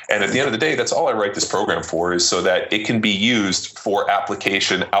herd? And at the end of the day, that's all I write this program for, is so that it can be used for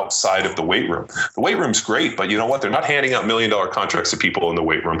application outside of the weight room. The weight room's great, but you know what? They're not handing out $1 million contracts to people in the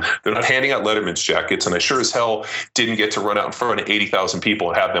weight room. They're not handing out Letterman's jackets. And I sure as hell didn't get to run out in front of 80,000 people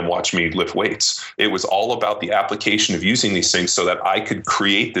and have them watch me lift weights. It was all about the application of using these things so that I could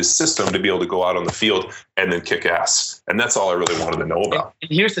create this system to be able to go out on the field and then kick ass. And that's all I really wanted to know about.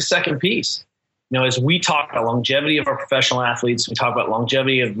 And here's the second piece. As we talk about longevity of our professional athletes, we talk about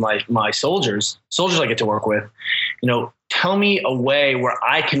longevity of my soldiers I get to work with, tell me a way where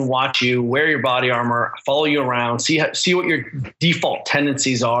I can watch you, wear your body armor, follow you around, see what your default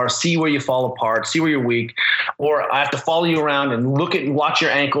tendencies are, see where you fall apart, see where you're weak, or I have to follow you around and watch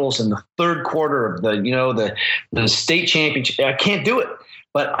your ankles in the third quarter of the state championship. I can't do it,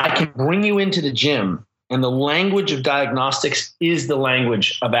 but I can bring you into the gym. And the language of diagnostics is the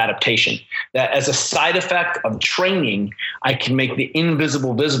language of adaptation. That as a side effect of training, I can make the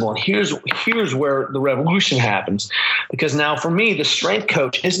invisible visible. And here's where the revolution happens. Because now for me, the strength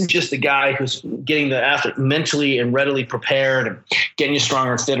coach isn't just the guy who's getting the athlete mentally and readily prepared and getting you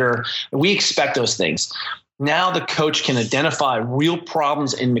stronger and fitter. We expect those things. Now the coach can identify real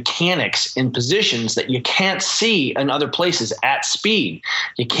problems in mechanics in positions that you can't see in other places at speed.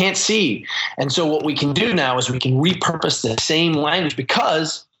 You can't see. And so what we can do now is we can repurpose the same language,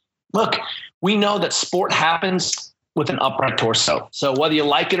 because, look, we know that sport happens with an upright torso. So whether you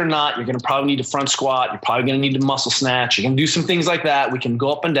like it or not, you're going to probably need a front squat. You're probably going to need a muscle snatch. You're going to do some things like that. We can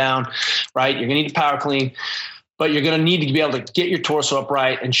go up and down, right? You're going to need to power clean. But you're going to need to be able to get your torso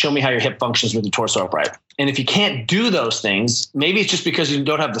upright and show me how your hip functions with your torso upright. And if you can't do those things, maybe it's just because you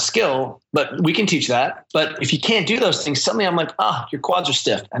don't have the skill, but we can teach that. But if you can't do those things, suddenly I'm like, your quads are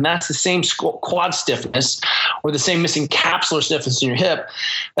stiff. And that's the same quad stiffness or the same missing capsular stiffness in your hip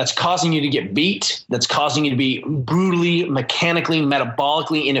that's causing you to get beat, that's causing you to be brutally, mechanically,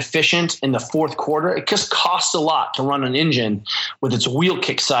 metabolically inefficient in the fourth quarter. It just costs a lot to run an engine with its wheel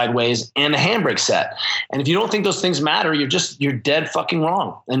kick sideways and a handbrake set. And if you don't think those things matter, you're dead fucking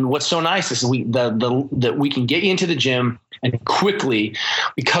wrong. And what's so nice is that we can get you into the gym and quickly,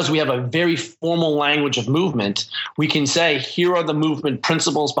 because we have a very formal language of movement, we can say, here are the movement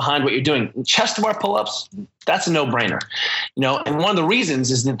principles behind what you're doing. Chest to bar pull-ups, that's a no-brainer. And one of the reasons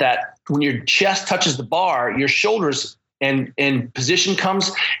is that when your chest touches the bar, your shoulders and position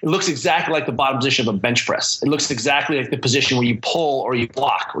comes, it looks exactly like the bottom position of a bench press. It looks exactly like the position where you pull or you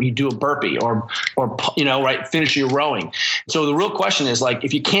block or you do a burpee or right, finish your rowing. So the real question is, like,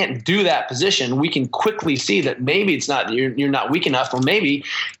 if you can't do that position, we can quickly see that maybe it's not, you're not weak enough, or maybe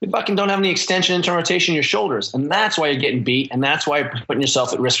you fucking don't have any extension internal rotation in your shoulders. And that's why you're getting beat. And that's why you're putting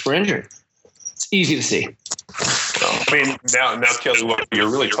yourself at risk for injury. It's easy to see. Now, Kelly, what you're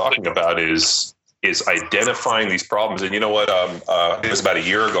really talking about is is identifying these problems. And you know what? It was about a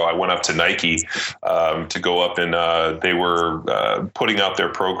year ago. I went up to Nike to go up, and they were putting out their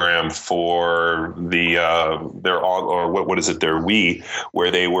program for their Wii,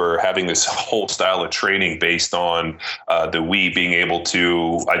 where they were having this whole style of training based on the Wii being able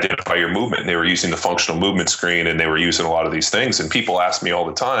to identify your movement. And they were using the functional movement screen, and they were using a lot of these things. And people ask me all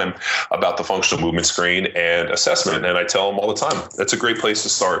the time about the functional movement screen and assessment, and I tell them all the time that's a great place to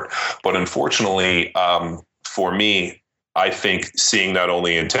start. But unfortunately, for me, I think seeing not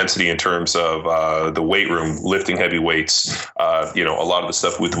only intensity in terms of the weight room, lifting heavy weights, a lot of the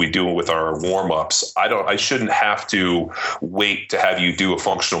stuff we do with our warm-ups, I shouldn't have to wait to have you do a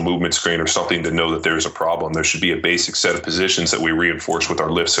functional movement screen or something to know that there's a problem. There should be a basic set of positions that we reinforce with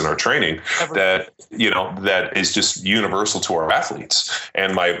our lifts and our training that is just universal to our athletes.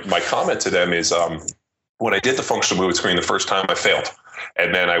 And my comment to them is, when I did the functional movement screen the first time, I failed.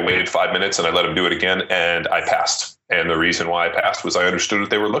 And then I waited 5 minutes and I let them do it again, and I passed. And the reason why I passed was I understood what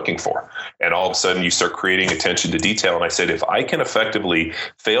they were looking for. And all of a sudden you start creating attention to detail. And I said, if I can effectively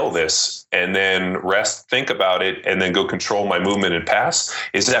fail this and then rest, think about it, and then go control my movement and pass,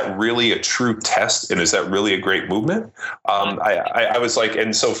 is that really a true test? And is that really a great movement? I was like,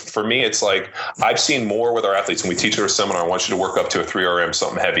 and so for me, it's like, I've seen more with our athletes, and we teach at our seminar, I want you to work up to a 3RM,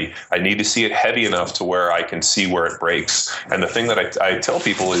 something heavy. I need to see it heavy enough to where I can see where it breaks. And the thing that I tell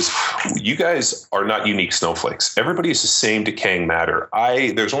people is, you guys are not unique snowflakes. Everybody is the same decaying matter.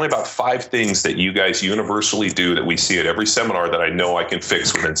 There's only about 5 things that you guys universally do that we see at every seminar that I know I can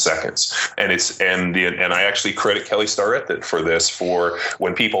fix within seconds. And I actually credit Kelly Starrett for this. For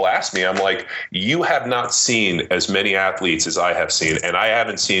when people ask me, I'm like, you have not seen as many athletes as I have seen, and I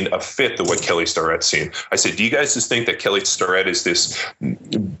haven't seen a fifth of what Kelly Starrett's seen. I said, do you guys just think that Kelly Starrett is this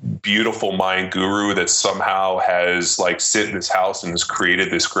beautiful mind guru that somehow has sit in his house and has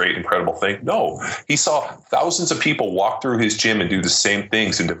created this great, incredible thing? No, he saw thousands of people walk through his gym and do the same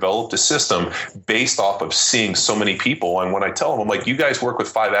things and developed a system based off of seeing so many people. And when I tell them, I'm like, you guys work with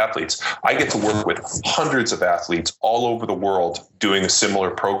 5 athletes. I get to work with hundreds of athletes all over the world doing a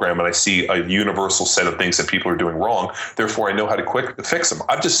similar program, and I see a universal set of things that people are doing wrong. Therefore, I know how to fix them.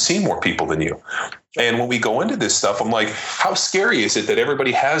 I've just seen more people than you. And when we go into this stuff, I'm like, how scary is it that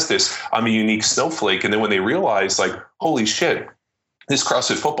everybody has this, I'm a unique snowflake? And then when they realize, holy shit, this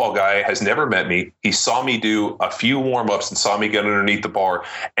CrossFit football guy has never met me. He saw me do a few warm-ups and saw me get underneath the bar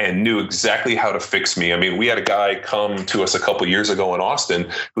and knew exactly how to fix me. I mean, we had a guy come to us a couple years ago in Austin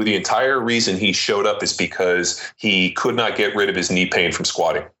who the entire reason he showed up is because he could not get rid of his knee pain from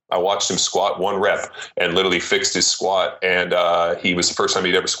squatting. I watched him squat 1 rep and literally fixed his squat. And he was the first time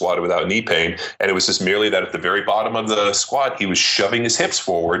he'd ever squatted without knee pain. And it was just merely that at the very bottom of the squat, he was shoving his hips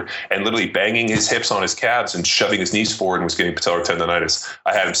forward and literally banging his hips on his calves and shoving his knees forward and was getting patellar tendonitis.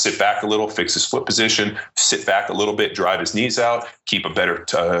 I had him sit back a little, fix his foot position, sit back a little bit, drive his knees out, keep a better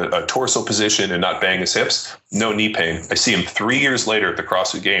torso position and not bang his hips. No knee pain. I see him 3 years later at the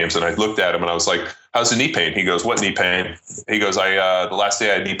CrossFit Games, and I looked at him and I was like, how's the knee pain? He goes, what knee pain? He goes, the last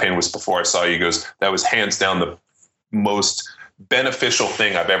day I had knee pain was before I saw you. He goes, that was hands down the most beneficial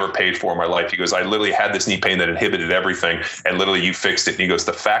thing I've ever paid for in my life. He goes, I literally had this knee pain that inhibited everything, and literally you fixed it. And he goes,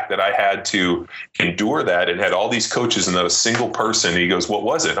 the fact that I had to endure that and had all these coaches and not a single person, he goes, what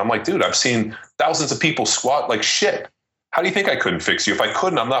was it? I'm like, dude, I've seen thousands of people squat like shit. How do you think I couldn't fix you? If I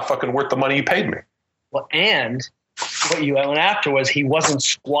couldn't, I'm not fucking worth the money you paid me. Well, and what you went after was he wasn't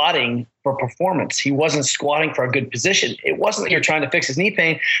squatting for performance. He wasn't squatting for a good position. It wasn't that you're trying to fix his knee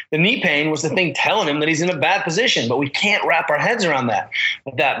pain. The knee pain was the thing telling him that he's in a bad position, but we can't wrap our heads around that.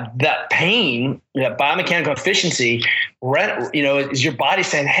 That pain, that biomechanical efficiency, is your body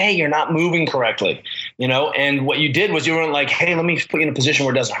saying, hey, you're not moving correctly, and what you did was you weren't like, hey, let me put you in a position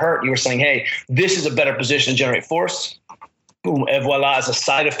where it doesn't hurt. You were saying, hey, this is a better position to generate force. Boom, and voila, as a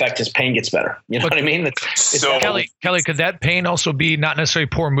side effect, his pain gets better. You know what I mean? So, Kelly, could that pain also be not necessarily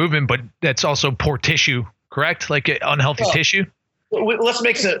poor movement, but that's also poor tissue, correct? Like unhealthy tissue? Let's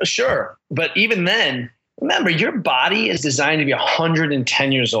make it sure. But even then, remember, your body is designed to be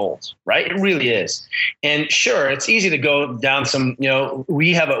 110 years old, right? It really is. And sure, it's easy to go down some,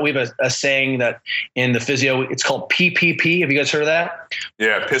 we have a saying that in the physio, it's called PPP. Have you guys heard of that?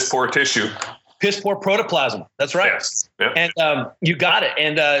 Yeah, piss poor tissue. Piss poor protoplasm. That's right. Yes. Yep. And you got it.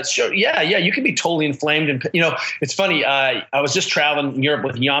 And sure, yeah, you can be totally inflamed. And it's funny. I was just traveling in Europe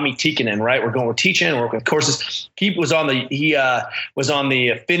with Jami Tikkanen. Right, we're teaching, we're working with courses. He was on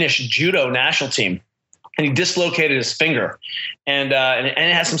the Finnish judo national team. and he dislocated his finger, and it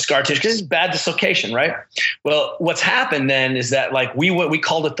has some scar tissue because it's bad dislocation, right? Well, what's happened then is that like we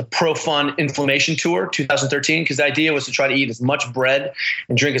called it the Pro Fun Inflammation Tour 2013, because the idea was to try to eat as much bread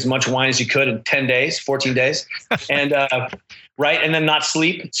and drink as much wine as you could in 10 days, 14 days, and right, and then not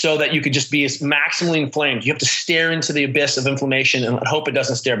sleep so that you could just be as maximally inflamed. You have to stare into the abyss of inflammation and hope it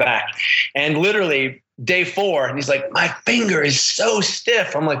doesn't stare back. And literally, day 4, and he's like, my finger is so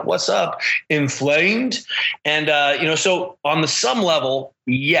stiff. I'm like, what's up? Inflamed? And, so on some level,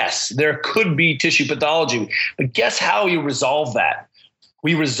 yes, there could be tissue pathology, but guess how you resolve that?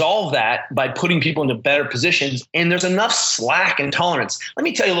 We resolve that by putting people into better positions, and there's enough slack and tolerance. Let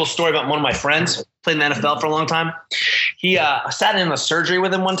me tell you a little story about one of my friends, played in the NFL for a long time. He sat in a surgery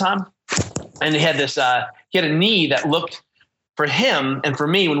with him one time, and he had a knee that looked, for him and for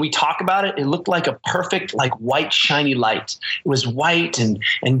me, when we talk about it, it looked like a perfect, like white, shiny light. It was white and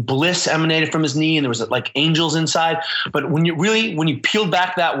bliss emanated from his knee, and there was like angels inside. But when you peeled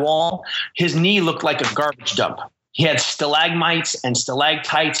back that wall, his knee looked like a garbage dump. He had stalagmites and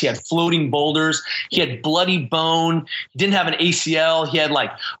stalactites. He had floating boulders. He had bloody bone. He didn't have an ACL. He had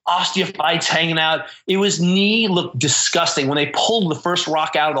like osteophytes hanging out. His knee looked disgusting. When they pulled the first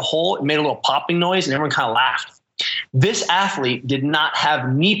rock out of the hole, it made a little popping noise, and everyone kind of laughed. This athlete did not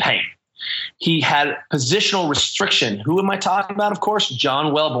have knee pain. He had positional restriction. Who am I talking about? Of course,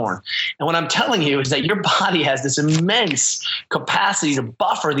 John Welbourn. And what I'm telling you is that your body has this immense capacity to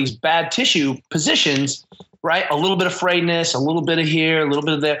buffer these bad tissue positions, right? A little bit of frayedness, a little bit of here, a little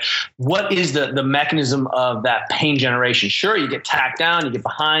bit of there. What is the mechanism of that pain generation? Sure, you get tacked down, you get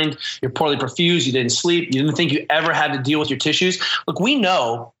behind, you're poorly perfused, you didn't sleep, you didn't think you ever had to deal with your tissues. Look, we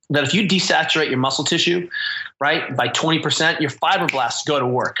know that if you desaturate your muscle tissue, right, by 20%, your fibroblasts go to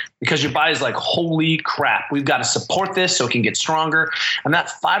work because your body's like, holy crap, we've got to support this so it can get stronger. And that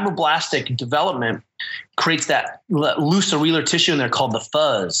fibroblastic development creates that loose areolar tissue in there called the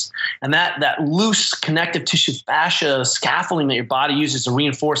fuzz. And that loose connective tissue fascia scaffolding that your body uses to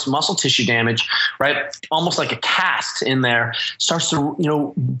reinforce muscle tissue damage, right, almost like a cast in there, starts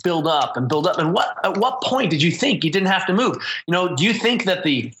to, build up and build up. And at what point did you think you didn't have to move? Do you think that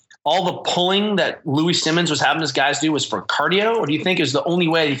all the pulling that Louis Simmons was having his guys do was for cardio, or do you think it was the only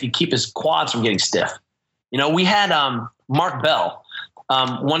way he could keep his quads from getting stiff? We had Mark Bell.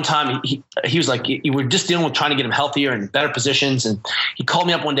 One time he was like, we were just dealing with trying to get him healthier and better positions. And he called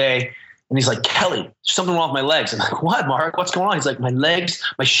me up one day and he's like, Kelly, there's something wrong with my legs. I'm like, what, Mark? What's going on? He's like, my legs,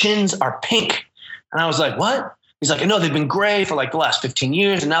 my shins are pink. And I was like, what? He's like, I know they've been gray for like the last 15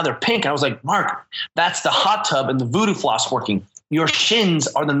 years and now they're pink. And I was like, Mark, that's the hot tub and the voodoo floss working. Your shins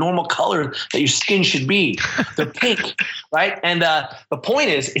are the normal color that your skin should be. They're pink, right? And the point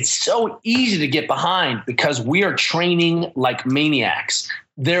is, it's so easy to get behind because we are training like maniacs.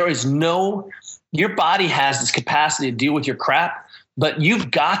 Your body has this capacity to deal with your crap, but you've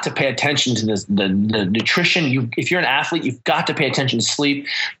got to pay attention to the nutrition. If you're an athlete, you've got to pay attention to sleep.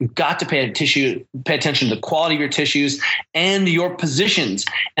 You've got to pay attention to the quality of your tissues and your positions.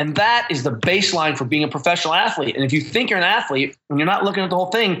 And that is the baseline for being a professional athlete. And if you think you're an athlete and you're not looking at the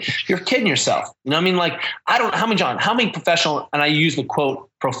whole thing, you're kidding yourself. How many professional, and I use the quote,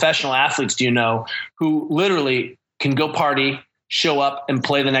 professional athletes do you know who literally can go party, show up and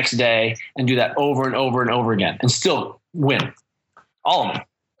play the next day and do that over and over and over again and still win? All of them.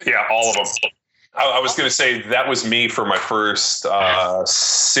 Yeah, all of them. I was going to say that was me for my first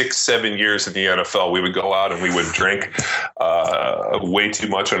 6-7 years in the NFL. We would go out and we would drink way too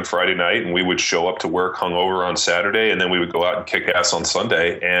much on Friday night, and we would show up to work hungover on Saturday, and then we would go out and kick ass on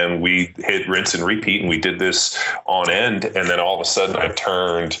Sunday, and we hit rinse and repeat, and we did this on end, and then all of a sudden I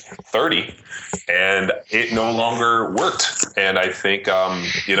turned 30, and it no longer worked. And I think,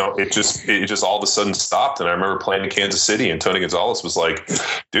 it just all of a sudden stopped. And I remember playing in Kansas City, and Tony Gonzalez was like,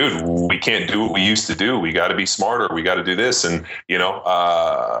 dude, we can't do what we used to do. We got to be smarter. We got to do this. And,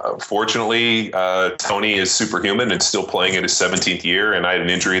 fortunately, Tony is superhuman and still playing in his 17th year. And I had an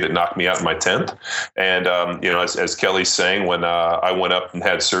injury that knocked me out in my 10th. And, as Kelly's saying, when I went up and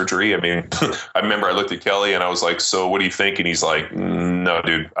had surgery, I mean, I remember I looked at Kelly and I was like, so what do you think? And he's like, no,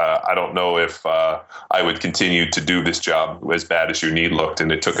 dude, I don't know if I would continue to do this job as bad as your knee looked.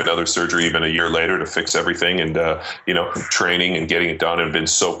 And it took another surgery even a year later to fix everything. And, training and getting it done and been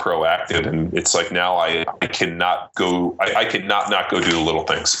so proactive. And it's like now I cannot go, I cannot not go do the little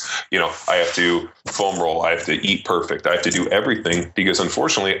things. I have to foam roll. I have to eat perfect. I have to do everything because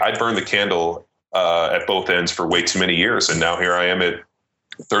unfortunately I burned the candle at both ends for way too many years. And now here I am at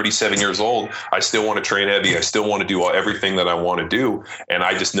 37 years old, I still want to train heavy. I still want to do everything that I want to do. And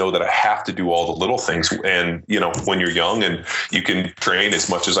I just know that I have to do all the little things. And, when you're young and you can train as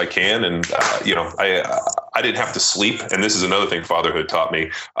much as I can. And, I didn't have to sleep. And this is another thing fatherhood taught me.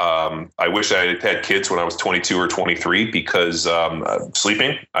 I wish I had kids when I was 22 or 23 because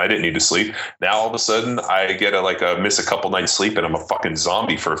sleeping, I didn't need to sleep. Now, all of a sudden I get to miss a couple nights sleep and I'm a fucking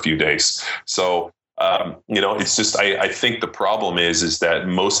zombie for a few days. So, it's just, I think the problem is that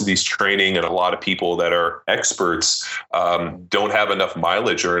most of these training and a lot of people that are experts don't have enough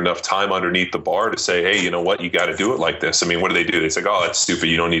mileage or enough time underneath the bar to say, hey, you know what, you got to do it like this. I mean, what do they do? They say, oh, that's stupid.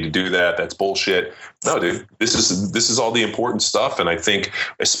 You don't need to do that. That's bullshit. No, dude, this is all the important stuff. And I think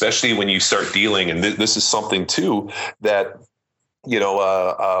especially when you start dealing, and this is something too, that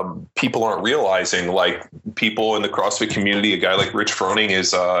people aren't realizing, like people in the CrossFit community, a guy like Rich Froning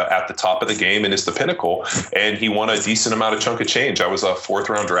is at the top of the game and is the pinnacle, and he won a decent amount of chunk of change. I was a 4th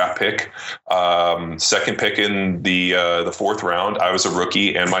round draft pick, 2nd pick in the 4th round. I was a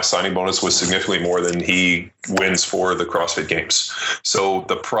rookie, and my signing bonus was significantly more than he wins for the CrossFit Games. So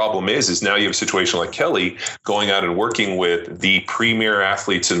the problem is now you have a situation like Kelly going out and working with the premier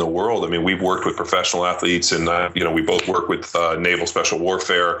athletes in the world. I mean, we've worked with professional athletes, and we both work with Naval Special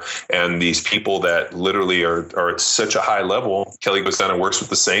Warfare, and these people that literally are at such a high level. Kelly goes down and works with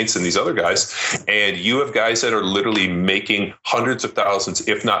the Saints and these other guys, and you have guys that are literally making hundreds of thousands,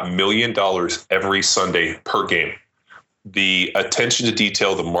 if not $1 million every Sunday per game. The attention to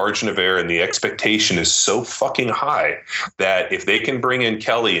detail, the margin of error, and the expectation is so fucking high that if they can bring in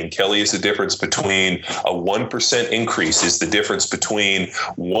Kelly, and Kelly is the difference between a 1% increase, is the difference between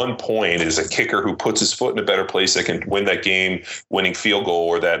 1 point, is a kicker who puts his foot in a better place that can win that game winning field goal,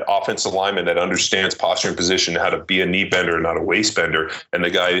 or that offensive lineman that understands posture and position, how to be a knee bender, not a waist bender, and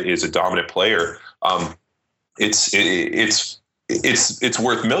the guy is a dominant player. It's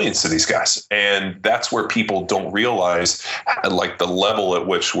worth millions to these guys. And that's where people don't realize the level at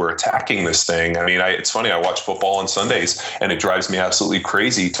which we're attacking this thing. I mean, it's funny. I watch football on Sundays, and it drives me absolutely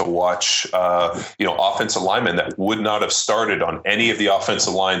crazy to watch, offensive linemen that would not have started on any of the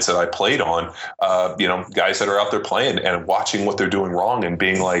offensive lines that I played on, guys that are out there playing and watching what they're doing wrong and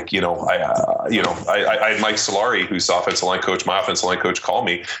being like, I had Mike Solari, who's the offensive line coach, my offensive line coach, call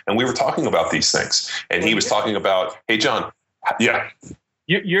me, and we were talking about these things. And he was talking about, hey, John, yeah.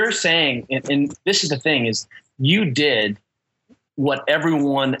 You're saying, and this is the thing, is you did what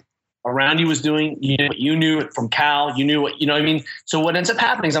everyone around you was doing. You knew it from Cal. You knew what, you know what I mean? So what ends up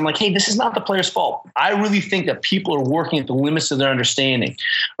happening is I'm like, hey, this is not the player's fault. I really think that people are working at the limits of their understanding,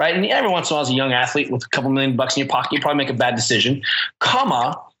 right? And every once in a while, as a young athlete with a couple $1 million in your pocket, you probably make a bad decision,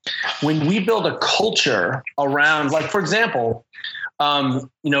 when we build a culture around, like, for example,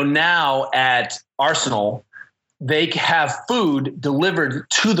 now at Arsenal, they have food delivered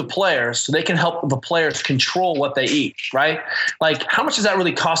to the players so they can help the players control what they eat, right? Like, how much does that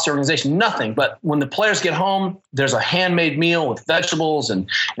really cost the organization? Nothing. But when the players get home, there's a handmade meal with vegetables and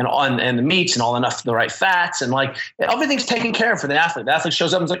the meats and all the right fats, and like everything's taken care of for the athlete. The athlete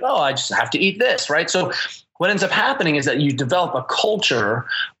shows up and is like, oh, I just have to eat this, right? So what ends up happening is that you develop a culture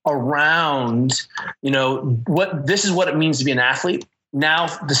around, this is what it means to be an athlete. Now,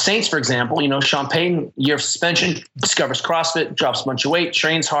 the Saints, for example, Sean Payton, year of suspension, discovers CrossFit, drops a bunch of weight,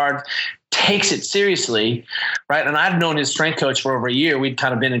 trains hard, takes it seriously, right? And I've known his strength coach for over a year. We'd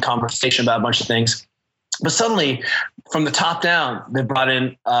kind of been in conversation about a bunch of things. But suddenly, from the top down, they brought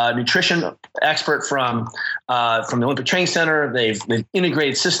in a nutrition expert from the Olympic Training Center. They've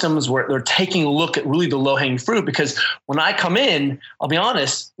integrated systems where they're taking a look at really the low-hanging fruit. Because when I come in, I'll be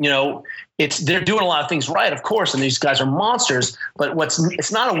honest, they're doing a lot of things right, of course, and these guys are monsters. But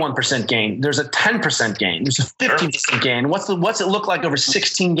it's not a 1% gain. There's a 10% gain. There's a 15% gain. What's it look like over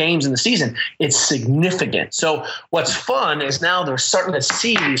 16 games in the season? It's significant. So what's fun is now they're starting to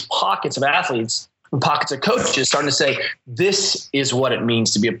see these pockets of athletes and pockets of coaches starting to say, this is what it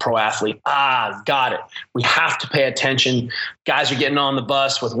means to be a pro athlete. Got it. We have to pay attention. Guys are getting on the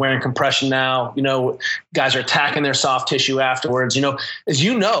bus with wearing compression now. Guys are attacking their soft tissue afterwards. As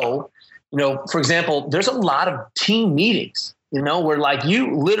for example, there's a lot of team meetings, where like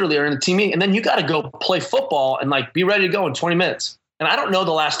you literally are in a team meeting and then you got to go play football and like be ready to go in 20 minutes. And I don't know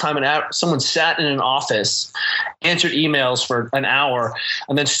the last time someone sat in an office, answered emails for an hour,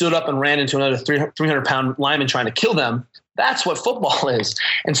 and then stood up and ran into another 300-pound lineman trying to kill them. That's what football is.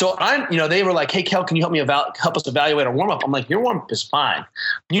 And so they were like, hey, Kel, can you help us evaluate our warm-up? I'm like, your warm-up is fine.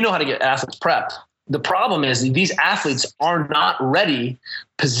 You know how to get athletes prepped. The problem is these athletes are not ready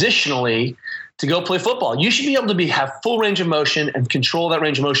positionally to go play football. You should be able to have full range of motion and control that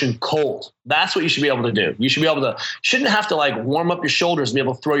range of motion cold. That's what you should be able to do. You should be able to, shouldn't have to like warm up your shoulders and be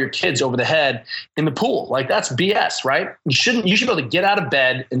able to throw your kids over the head in the pool. Like that's BS, right? You should be able to get out of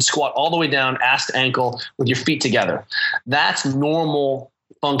bed and squat all the way down, ass to ankle with your feet together. That's normal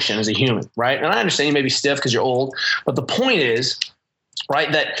function as a human, right? And I understand you may be stiff because you're old, but the point is,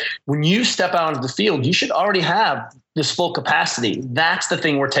 right, that when you step out onto the field, you should already have this full capacity. That's the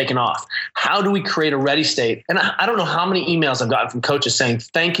thing we're taking off. How do we create a ready state? And I don't know how many emails I've gotten from coaches saying,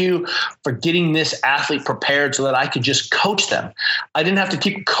 thank you for getting this athlete prepared so that I could just coach them. I didn't have to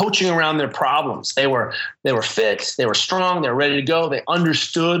keep coaching around their problems. They were fit, they were strong, they were ready to go. They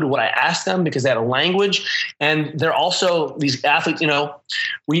understood what I asked them because they had a language. And they're also these athletes,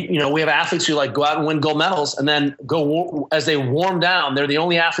 we have athletes who like go out and win gold medals and then go as they warm down. They're the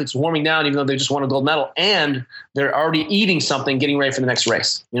only athletes warming down, even though they just won a gold medal, and they're already eating something, getting ready for the next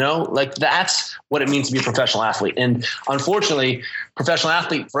race. Like that's what it means to be a professional athlete. And unfortunately, professional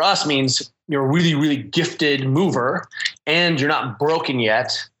athlete for us means you're a really, really gifted mover and you're not broken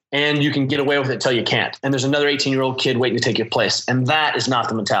yet. And you can get away with it till you can't. And there's another 18-year-old kid waiting to take your place. And that is not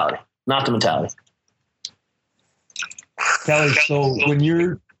the mentality. Not the mentality. Kelly, so when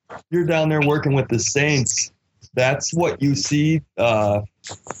you're down there working with the Saints, that's what you see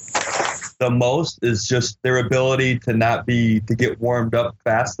the most is just their ability to get warmed up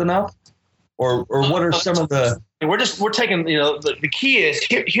fast enough, or what are some of the? We're taking the key is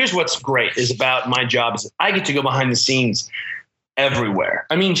here's what's great is about my job is I get to go behind the scenes everywhere.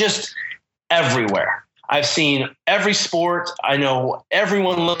 I mean, just everywhere. I've seen every sport. I know what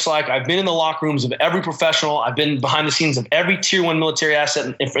everyone looks like. I've been in the locker rooms of every professional. I've been behind the scenes of every tier 1 military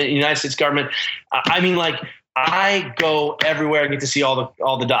asset in the United States government. I mean, like I go everywhere and get to see all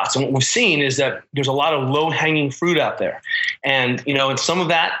the dots. And what we've seen is that there's a lot of low-hanging fruit out there. And, and some of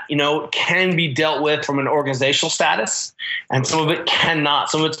that, can be dealt with from an organizational status, and some of it cannot.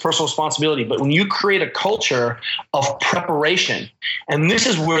 Some of it's personal responsibility. But when you create a culture of preparation, and this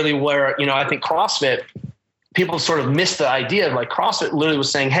is really where, I think CrossFit, people sort of miss the idea of like CrossFit literally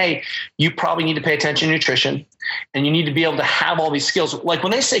was saying, hey, you probably need to pay attention to nutrition and you need to be able to have all these skills. Like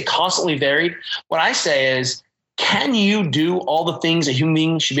when they say constantly varied, what I say is, can you do all the things a human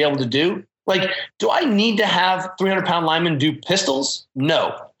being should be able to do? Like, do I need to have 300-pound linemen do pistols?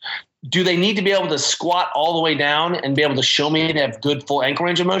 No. Do they need to be able to squat all the way down and be able to show me to have good full ankle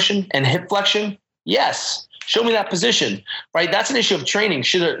range of motion and hip flexion? Yes. Show me that position, right? That's an issue of training.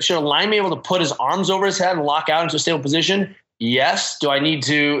 Should a lineman be able to put his arms over his head and lock out into a stable position? Yes. Do I need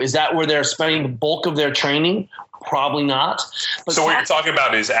to? Is that where they're spending the bulk of their training? Probably not. But so what you're talking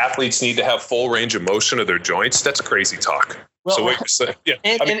about is athletes need to have full range of motion of their joints. That's crazy talk. Well, so what you're saying,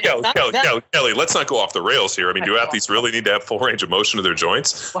 Kelly, let's not go off the rails here. I mean, do athletes really need to have full range of motion of their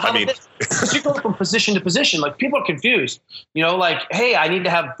joints? Well, because you go from position to position, like people are confused, like, hey, I need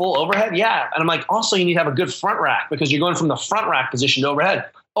to have full overhead. Yeah. And I'm like, also you need to have a good front rack because you're going from the front rack position to overhead.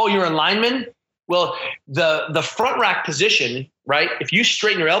 Oh, you're a lineman? Well, the front rack position, right? If you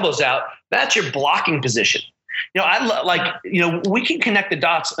straighten your elbows out, that's your blocking position. We can connect the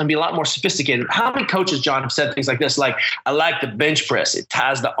dots and be a lot more sophisticated. How many coaches, John, have said things like this? Like, I like the bench press. It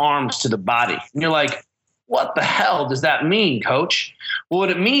ties the arms to the body. And you're like, what the hell does that mean, coach? Well, what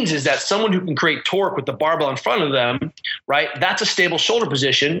it means is that someone who can create torque with the barbell in front of them, right? That's a stable shoulder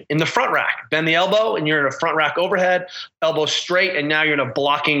position in the front rack. Bend the elbow and you're in a front rack overhead, elbow straight, and now you're in a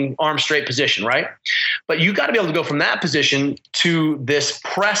blocking arm straight position, right? But you got to be able to go from that position to this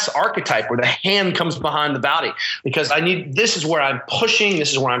press archetype where the hand comes behind the body, because this is where I'm pushing,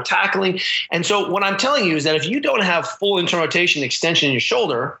 this is where I'm tackling. And so what I'm telling you is that if you don't have full internal rotation extension in your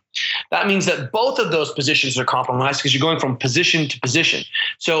shoulder, that means that both of those positions are compromised because you're going from position to position.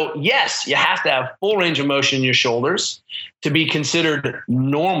 So yes, you have to have full range of motion in your shoulders to be considered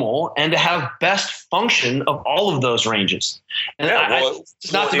normal and to have best function of all of those ranges. And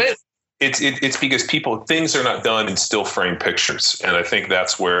it's not debatable. It's because things are not done in still frame pictures. And I think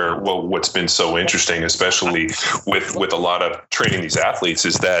that's where what's been so interesting, especially with a lot of training these athletes,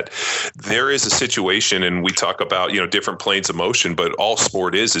 is that there is a situation, and we talk about, different planes of motion, but all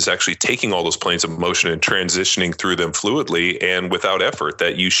sport is actually taking all those planes of motion and transitioning through them fluidly and without effort.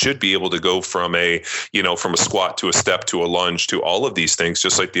 That you should be able to go from a squat to a step to a lunge to all of these things,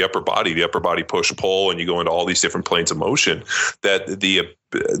 just like the upper body push pull, and you go into all these different planes of motion, that the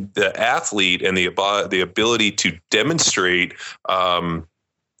athlete and the ability to demonstrate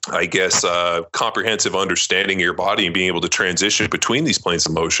I guess, comprehensive understanding of your body and being able to transition between these planes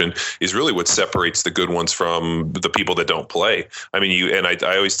of motion is really what separates the good ones from the people that don't play. I mean, I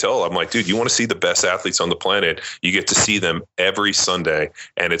always tell, I'm like, dude, you want to see the best athletes on the planet, you get to see them every Sunday.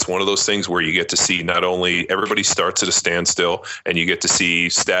 And it's one of those things where you get to see not only everybody starts at a standstill, and you get to see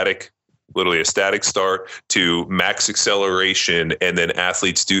literally a static start to max acceleration, and then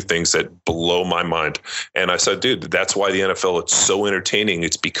athletes do things that blow my mind. And I said, dude, that's why the NFL, it's so entertaining.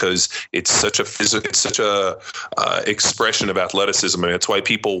 It's because it's such a expression of athleticism, and it's why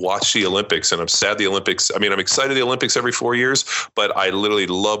people watch the Olympics. And I'm excited the Olympics every 4 years, but I literally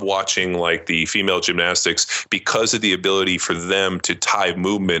love watching like the female gymnastics because of the ability for them to tie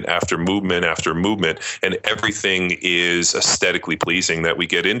movement after movement after movement, and everything is aesthetically pleasing that we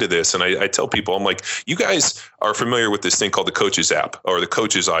get into this. And I tell people, I'm like, you guys are familiar with this thing called the Coach's app or the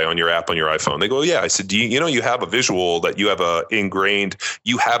Coach's Eye on your app on your iPhone. They go, yeah. I said, you have a visual that you have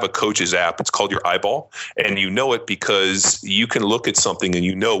you have a Coach's app. It's called your eyeball. And you know it because you can look at something and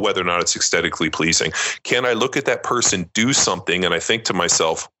you know whether or not it's aesthetically pleasing. Can I look at that person do something and I think to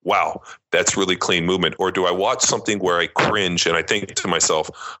myself, wow, that's really clean movement? Or do I watch something where I cringe and I think to myself,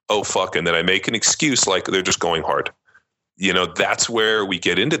 oh, fuck, and then I make an excuse like they're just going hard? That's where we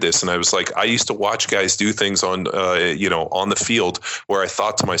get into this. And I was like, I used to watch guys do things on the field where I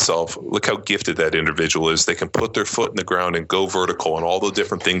thought to myself, look how gifted that individual is. They can put their foot in the ground and go vertical and all the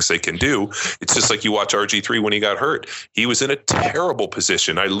different things they can do. It's just like you watch RG3 when he got hurt. He was in a terrible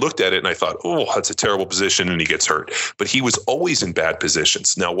position. I looked at it and I thought, oh, that's a terrible position, and he gets hurt. But he was always in bad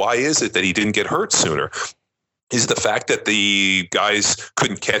positions. Now, why is it that he didn't get hurt sooner? Is the fact that the guys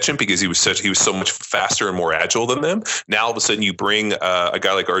couldn't catch him because he was so much faster and more agile than them. Now all of a sudden you bring a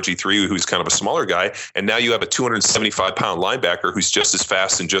guy like RG3, who's kind of a smaller guy, and now you have a 275-pound linebacker who's just as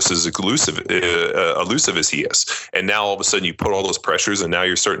fast and just as elusive as he is. And now all of a sudden you put all those pressures, and now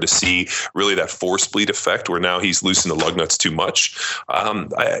you're starting to see really that force bleed effect where now he's loosening the lug nuts too much.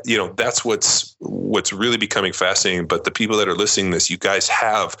 That's what's really becoming fascinating. But the people that are listening to this, you guys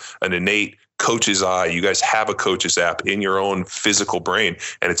have an innate Coach's Eye. You guys have a Coach's app in your own physical brain,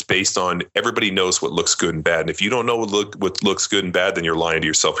 and it's based on everybody knows what looks good and bad. And if you don't know what looks good and bad, then you're lying to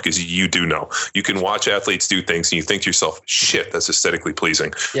yourself, because you do know. You can watch athletes do things and you think to yourself, shit, that's aesthetically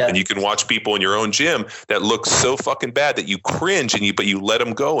pleasing. Yeah. And you can watch people in your own gym that look so fucking bad that you cringe, but you let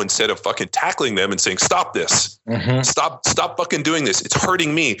them go instead of fucking tackling them and saying, stop this. Mm-hmm. Stop fucking doing this. It's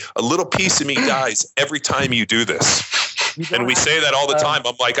hurting me. A little piece of me dies every time you do this. And we say that all the time.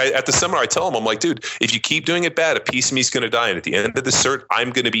 I'm like, at the seminar, I tell them, I'm like, dude, if you keep doing it bad, a piece of me is going to die. And at the end of the cert, I'm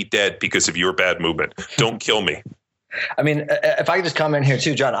going to be dead because of your bad movement. Don't kill me. I mean, if I could just comment here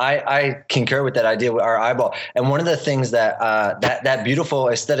too, John, I concur with that idea with our eyeball. And one of the things that beautiful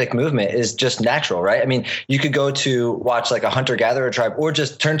aesthetic movement is just natural, right? I mean, you could go to watch like a hunter-gatherer tribe, or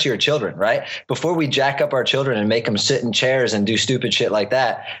just turn to your children, right? Before we jack up our children and make them sit in chairs and do stupid shit like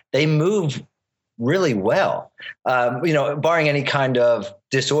that, they move really well, barring any kind of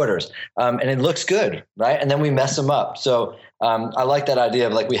disorders. And it looks good, right? And then we mess them up. So I like that idea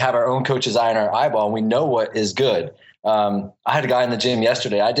of like we have our own Coach's Eye on our eyeball and we know what is good. I had a guy in the gym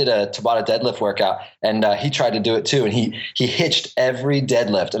yesterday. I did a Tabata deadlift workout, and he tried to do it too. And he hitched every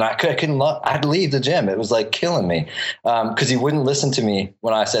deadlift, and I couldn't. I had to leave the gym. It was like killing me because he wouldn't listen to me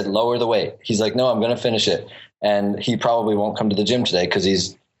when I said lower the weight. He's like, no, I'm going to finish it. And he probably won't come to the gym today because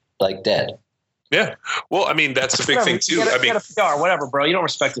he's like dead. Yeah. Well, I mean, that's a big thing too. You got a PR, whatever, bro. You don't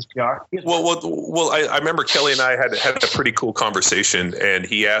respect his PR. Well, I remember Kelly and I had a pretty cool conversation, and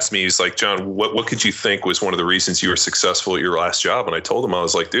he asked me, he's like, John, what could you think was one of the reasons you were successful at your last job? And I told him, I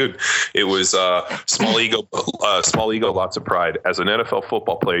was like, dude, it was small ego, lots of pride. As an NFL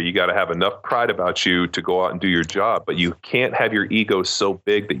football player, you got to have enough pride about you to go out and do your job, but you can't have your ego so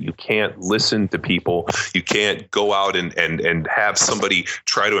big that you can't listen to people. You can't go out and have somebody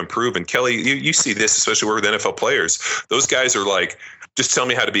try to improve. And Kelly, you see this, especially with NFL players. Those guys are like, just tell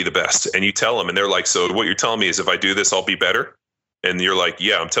me how to be the best. And you tell them, and they're like, so what you're telling me is if I do this, I'll be better? And you're like,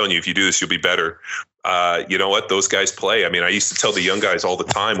 yeah, I'm telling you, if you do this, you'll be better. You know what? Those guys play. I mean, I used to tell the young guys all the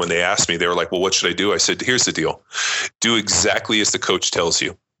time when they asked me, they were like, well, what should I do? I said, here's the deal. Do exactly as the coach tells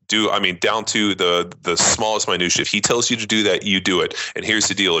you. Down to the smallest minutia. If he tells you to do that, you do it. And here's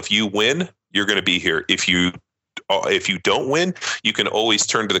the deal. If you win, you're going to be here. If you don't win, you can always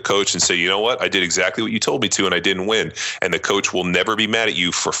turn to the coach and say, you know what? I did exactly what you told me to, and I didn't win. And the coach will never be mad at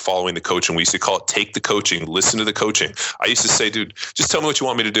you for following the coach. And we used to call it take the coaching, listen to the coaching. I used to say, dude, just tell me what you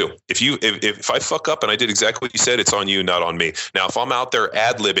want me to do. If I fuck up and I did exactly what you said, it's on you, not on me. Now, if I'm out there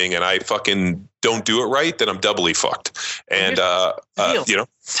ad-libbing and I fucking don't do it right, then I'm doubly fucked. And,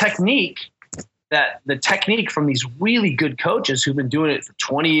 technique that the technique from these really good coaches who've been doing it for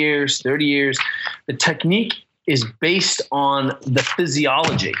 20 years, 30 years, the technique is based on the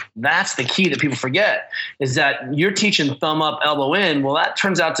physiology. That's the key that people forget, is that you're teaching thumb up, elbow in. Well, that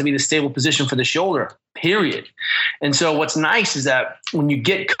turns out to be the stable position for the shoulder, period. And so what's nice is that when you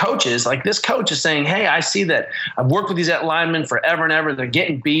get coaches, like this coach is saying, hey, I see that I've worked with these linemen forever and ever. They're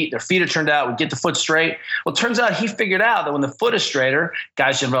getting beat. Their feet are turned out. We get the foot straight. Well, it turns out he figured out that when the foot is straighter,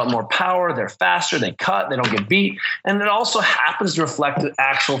 guys develop more power. They're faster. They cut. They don't get beat. And it also happens to reflect the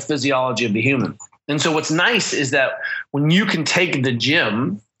actual physiology of the human. And so what's nice is that when you can take the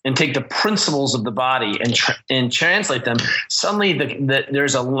gym and take the principles of the body and translate them, suddenly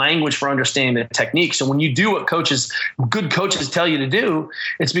there's a language for understanding the technique. So when you do what good coaches tell you to do,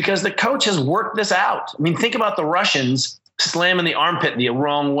 it's because the coach has worked this out. I mean, think about the Russians slamming the armpit the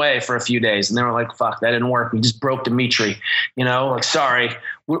wrong way for a few days. And they were like, fuck, that didn't work. We just broke Dimitri, like, sorry,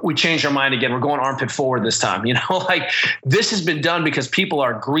 we changed our mind again. We're going armpit forward this time. Like this has been done because people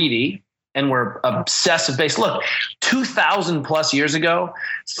are greedy. And we're obsessive based. Look, 2,000 plus years ago,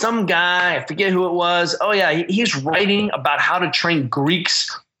 some guy, I forget who it was. Oh yeah, he's writing about how to train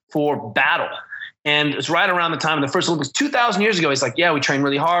Greeks for battle. And it's right around the time of the first Olympics, 2,000 years ago. He's like, yeah, we train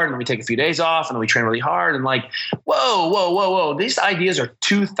really hard and then we take a few days off and then we train really hard. And like, whoa. These ideas are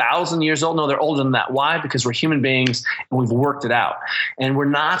 2,000 years old. No, they're older than that. Why? Because we're human beings and we've worked it out. And we're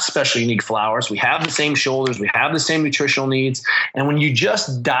not special, unique flowers. We have the same shoulders. We have the same nutritional needs. And when you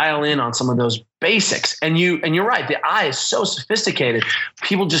just dial in on some of those basics, and you're right, the eye is so sophisticated,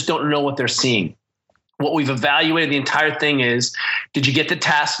 people just don't know what they're seeing. What we've evaluated the entire thing is, did you get the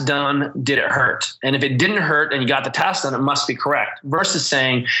task done? Did it hurt? And if it didn't hurt and you got the task done, it must be correct, versus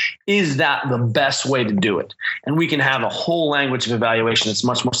saying, is that the best way to do it? And we can have a whole language of evaluation that's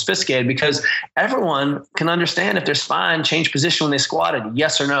much more sophisticated, because everyone can understand if their spine changed position when they squatted,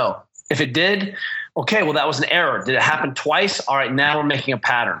 yes or no. If it did, okay, well, that was an error. Did it happen twice? All right, now we're making a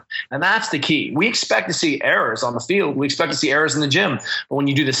pattern. And that's the key. We expect to see errors on the field. We expect to see errors in the gym. But when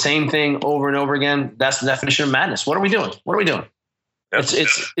you do the same thing over and over again, that's the definition of madness. What are we doing?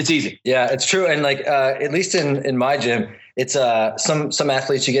 It's easy. Yeah, it's true. And like, at least in my gym, it's some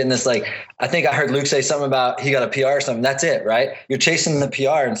athletes you get in this, like, I think I heard Luke say something about he got a PR or something. That's it, right? You're chasing the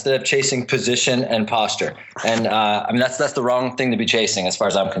PR instead of chasing position and posture. And I mean, that's the wrong thing to be chasing as far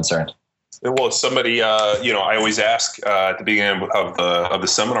as I'm concerned. Well, somebody, I always ask at the beginning of the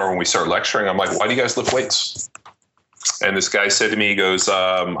seminar when we start lecturing, I'm like, why do you guys lift weights? And this guy said to me, he goes,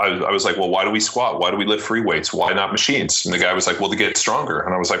 I was like, well, why do we squat? Why do we lift free weights? Why not machines? And the guy was like, well, to get stronger.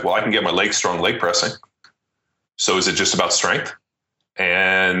 And I was like, well, I can get my legs strong leg pressing. So is it just about strength?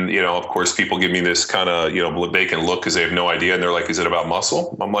 And, of course, people give me this kind of, vacant look because they have no idea. And they're like, is it about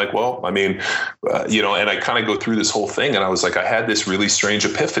muscle? I'm like, well, I mean, and I kind of go through this whole thing. And I was like, I had this really strange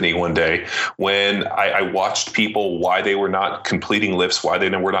epiphany one day when I watched people, why they were not completing lifts, why they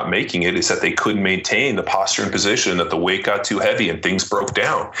were not making it, is that they couldn't maintain the posture and position, that the weight got too heavy and things broke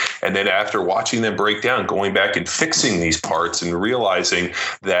down. And then after watching them break down, going back and fixing these parts and realizing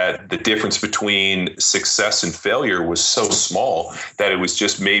that the difference between success and failure was so small that it was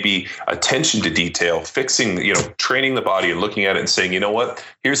just maybe attention to detail, fixing, training the body and looking at it and saying, you know what,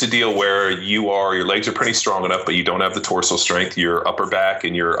 here's a deal where your legs are pretty strong enough, but you don't have the torso strength. Your upper back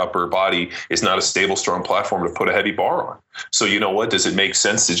and your upper body is not a stable, strong platform to put a heavy bar on. So you know what, does it make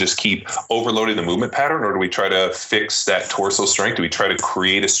sense to just keep overloading the movement pattern, or do we try to fix that torso strength? Do we try to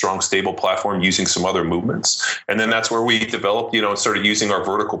create a strong, stable platform using some other movements? And then that's where we developed, started using our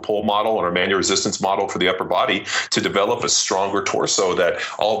vertical pull model and our manual resistance model for the upper body to develop a stronger torso, that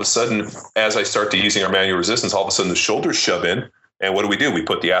all of a sudden, as I start to using our manual resistance, all of a sudden the shoulders shove in. And what do? We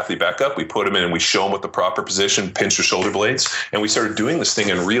put the athlete back up, we put them in, and we show them with the proper position, pinch their shoulder blades. And we started doing this thing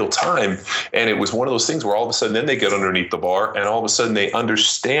in real time. And it was one of those things where all of a sudden then they get underneath the bar and all of a sudden they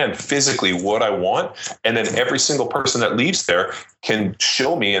understand physically what I want. And then every single person that leaves there can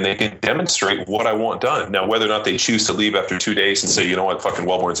show me and they can demonstrate what I want done. Now, whether or not they choose to leave after 2 days and say, you know what, fucking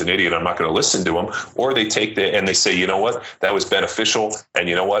Wellborn's an idiot, I'm not going to listen to him, or they take and they say, you know what, that was beneficial. And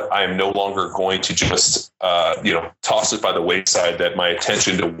you know what, I am no longer going to just, toss it by the wayside, that my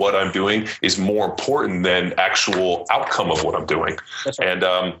attention to what I'm doing is more important than actual outcome of what I'm doing. That's right.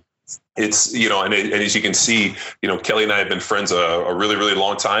 And, it's, and as you can see, Kelly and I have been friends a really, really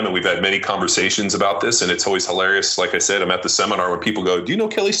long time, and we've had many conversations about this. And it's always hilarious. Like I said, I'm at the seminar when people go, do you know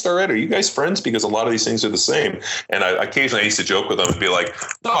Kelly Starrett? Are you guys friends? Because a lot of these things are the same. And I occasionally used to joke with them and be like,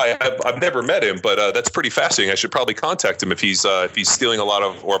 no, I've never met him, but that's pretty fascinating. I should probably contact him if he's stealing a lot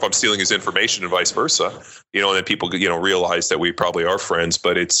of, or if I'm stealing his information and vice versa. And then people, realize that we probably are friends.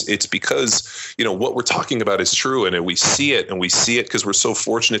 But it's because, what we're talking about is true. And we see it because we're so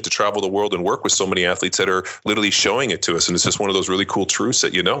fortunate to travel travel the world and work with so many athletes that are literally showing it to us. And it's just one of those really cool truths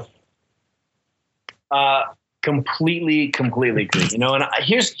that, Completely agree. And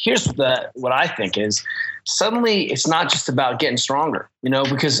here's what I think is suddenly it's not just about getting stronger,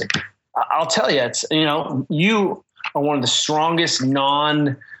 because I'll tell you, it's, you are one of the strongest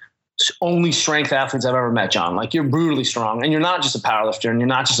only strength athletes I've ever met, John. Like, you're brutally strong, and you're not just a powerlifter, and you're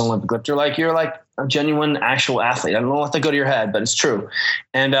not just an Olympic lifter. Like, you're like a genuine actual athlete. I don't know if that go to your head, but it's true.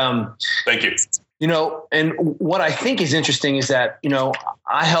 And, thank you. And what I think is interesting is that,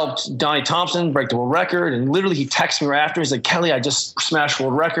 I helped Donnie Thompson break the world record, and literally he texted me right after. He's like, Kelly, I just smashed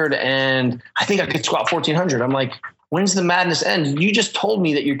world record and I think I could squat 1,400. I'm like, when's the madness end? You just told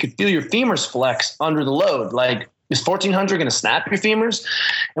me that you could feel your femurs flex under the load. Like, is 1,400 going to snap your femurs?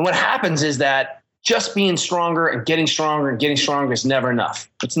 And what happens is that just being stronger and getting stronger is never enough.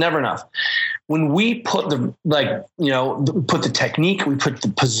 It's never enough. When we put put the technique, we put the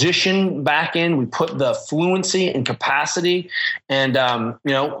position back in, we put the fluency and capacity and,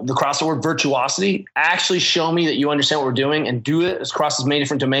 the cross word virtuosity, actually show me that you understand what we're doing and do it across as many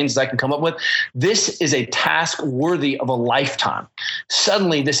different domains as I can come up with. This is a task worthy of a lifetime.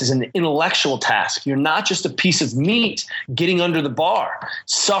 Suddenly, this is an intellectual task. You're not just a piece of meat getting under the bar,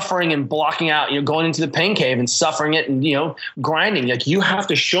 suffering and blocking out, going into the pain cave and suffering it and, grinding. Like, you have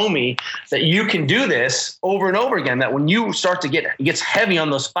to show me that you can do this over and over again, that when you start to it gets heavy on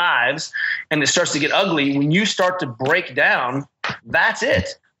those fives and it starts to get ugly, when you start to break down, that's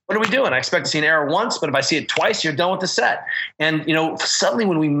it. What are we doing? I expect to see an error once, but if I see it twice, you're done with the set. And, suddenly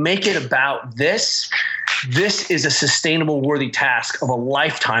when we make it about this is a sustainable, worthy task of a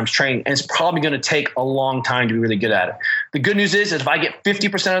lifetime's training. And it's probably going to take a long time to be really good at it. The good news is if I get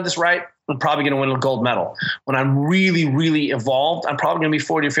 50% of this right, I'm probably going to win a gold medal. When I'm really, really evolved, I'm probably going to be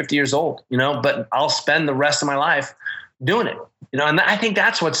 40 or 50 years old, but I'll spend the rest of my life doing it. And I think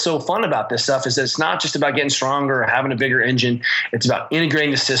that's what's so fun about this stuff is that it's not just about getting stronger or having a bigger engine. It's about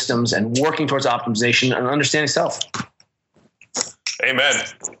integrating the systems and working towards optimization and understanding self. Amen.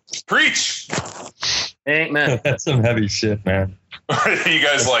 Preach. Amen. That's some heavy shit, man. You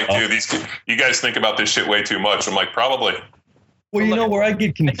guys you guys think about this shit way too much. I'm like, probably. Well, where I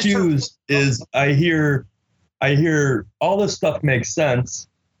get confused is I hear all this stuff makes sense.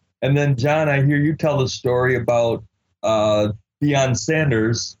 And then, John, I hear you tell the story about Deion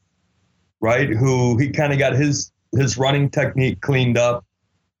Sanders, right? Who he kind of got his running technique cleaned up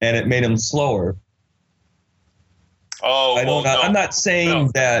and it made him slower. Oh, I'm not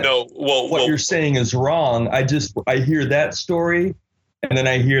saying that what you're saying is wrong. I hear that story and then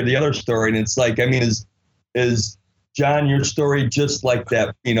I hear the other story and it's like, is John, your story just like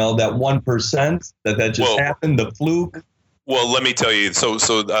that, that 1% that just happened, the fluke? Well, let me tell you. So,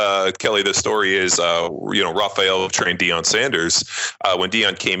 Kelly, the story is, Raphael trained Deion Sanders. When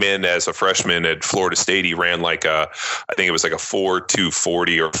Deion came in as a freshman at Florida State, he ran I think it was like a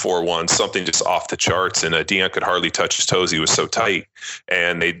 4.240 or 4.1, something just off the charts. And Deion could hardly touch his toes. He was so tight.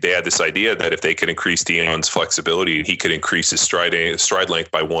 And they had this idea that if they could increase Deion's flexibility, he could increase his stride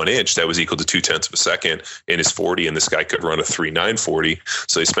length by 1 inch. That was equal to 0.2 of a second in his 40. And this guy could run a 3.9 40.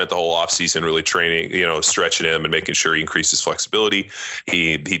 So they spent the whole offseason really training, stretching him and making sure he increased his flexibility.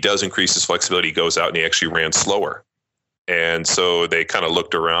 He does increase his flexibility. He goes out and he actually ran slower. And so they kind of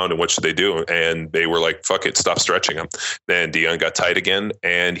looked around and what should they do? And they were like, fuck it, stop stretching him. Then Deion got tight again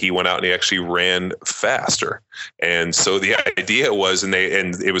and he went out and he actually ran faster. And so the idea was, and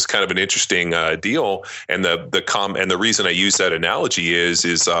it was kind of an interesting deal. And the reason I use that analogy is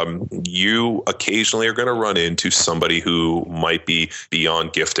you occasionally are going to run into somebody who might be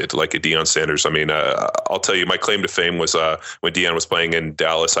beyond gifted, like a Deion Sanders. I mean, I'll tell you, my claim to fame was when Deion was playing in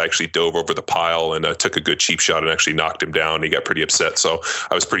Dallas, I actually dove over the pile and took a good cheap shot and actually knocked him down. He got pretty upset. So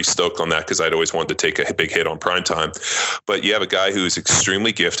I was pretty stoked on that because I'd always wanted to take a big hit on primetime. But you have a guy who's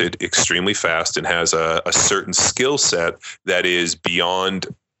extremely gifted, extremely fast, and has a certain skill set that is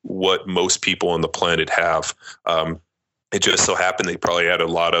beyond what most people on the planet have. It just so happened they probably had a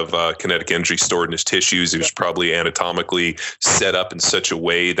lot of kinetic energy stored in his tissues. He was probably anatomically set up in such a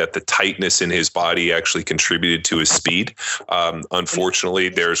way that the tightness in his body actually contributed to his speed. Unfortunately,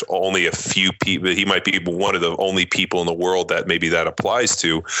 there's only a few people. He might be one of the only people in the world that maybe that applies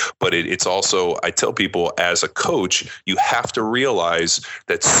to. But it's also, I tell people as a coach, you have to realize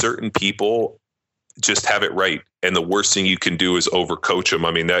that certain people just have it right. And the worst thing you can do is overcoach them.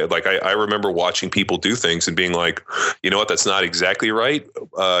 I mean, I remember watching people do things and being like, you know what, that's not exactly right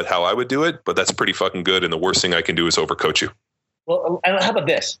how I would do it, but that's pretty fucking good. And the worst thing I can do is overcoach you. Well, how about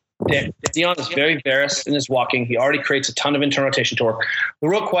this? Deion is very vigorous in his walking. He already creates a ton of internal rotation torque. The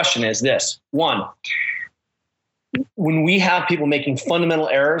real question is this. One, when we have people making fundamental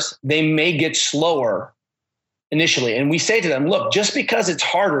errors, they may get slower initially. And we say to them, look, just because it's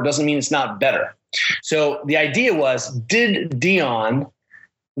harder doesn't mean it's not better. So the idea was, did Dion,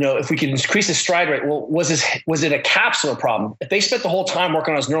 if we could increase his stride rate, well, was it a capsular problem? If they spent the whole time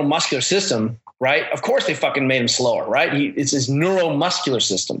working on his neuromuscular system, right? Of course they fucking made him slower, right? It's his neuromuscular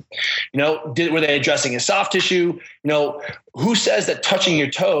system. Were they addressing his soft tissue? Who says that touching your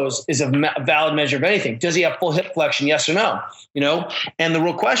toes is a valid measure of anything? Does he have full hip flexion? Yes or no? And the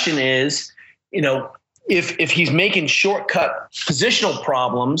real question is, if he's making shortcut positional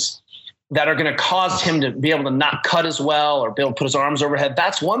problems that are going to cause him to be able to not cut as well or be able to put his arms overhead,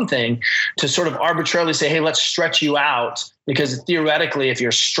 that's one thing. To sort of arbitrarily say, hey, let's stretch you out, because theoretically, if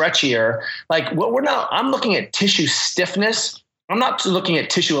you're stretchier, I'm looking at tissue stiffness. I'm not looking at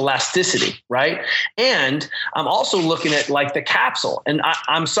tissue elasticity, right? And I'm also looking at like the capsule. And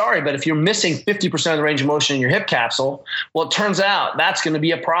I'm sorry, but if you're missing 50% of the range of motion in your hip capsule, well, it turns out that's going to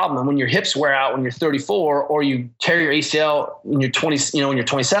be a problem. And when your hips wear out when you're 34, or you tear your ACL when you're 20, when you're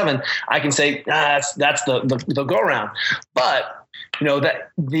 27, I can say that's the go around. But that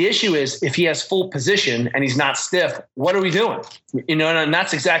the issue is, if he has full position and he's not stiff, what are we doing? And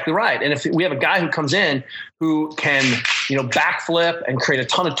that's exactly right. And if we have a guy who comes in who can, backflip and create a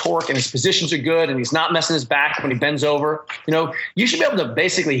ton of torque, and his positions are good, and he's not messing his back when he bends over, you should be able to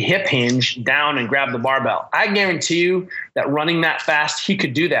basically hip hinge down and grab the barbell. I guarantee you that running that fast, he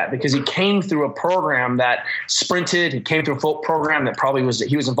could do that, because he came through a program that sprinted. He came through a program that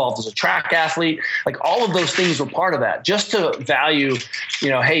he was involved as a track athlete. Like, all of those things were part of that. Just to value,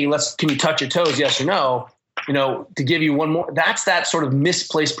 hey, can you touch your toes? Yes or no? To give you one more, that's that sort of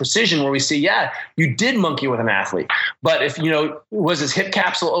misplaced precision where we see, yeah, you did monkey with an athlete, but if, was his hip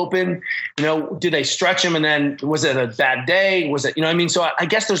capsule open, did they stretch him? And then was it a bad day? Was it, So I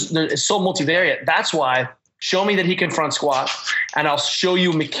guess it's so multivariate. That's why, show me that he can front squat, and I'll show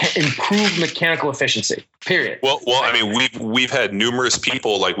you improved mechanical efficiency, period. Well, I mean, we've had numerous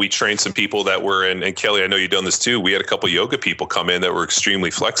people, like we trained some people that were in, and Kelly, I know you've done this too. We had a couple of yoga people come in that were extremely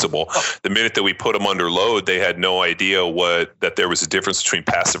flexible. The minute that we put them under load, they had no idea that there was a difference between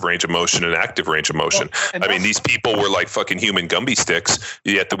passive range of motion and active range of motion. I mean, these people were like fucking human Gumby sticks,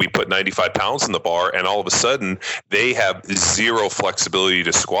 yet that we put 95 pounds in the bar, and all of a sudden they have zero flexibility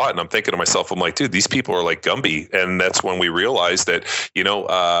to squat. And I'm thinking to myself, I'm like, dude, these people are like Gumby. And that's when we realized that,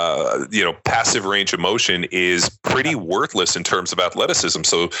 passive range of motion is pretty worthless in terms of athleticism.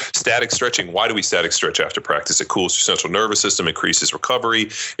 So static stretching, why do we static stretch after practice? It cools your central nervous system, increases recovery.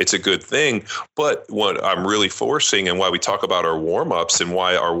 It's a good thing. But what I'm really forcing, and why we talk about our warm-ups and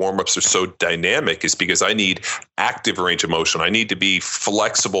why our warm-ups are so dynamic, is because I need active range of motion. I need to be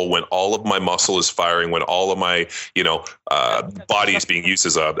flexible when all of my muscle is firing, when all of my, body is being used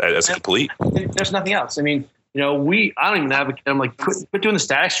as a complete. There's nothing else. I mean, I don't even advocate. I'm like, quit doing the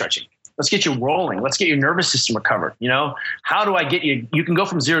static stretching. Let's get you rolling. Let's get your nervous system recovered. How do I get you? You can go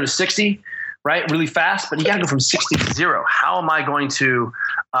from 0 to 60, right? Really fast, but you got to go from 60 to 0. How am I going to,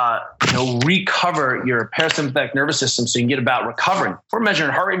 recover your parasympathetic nervous system so you can get about recovering? We're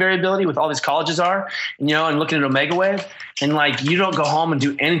measuring heart rate variability with all these colleges and looking at Omega Wave, and you don't go home and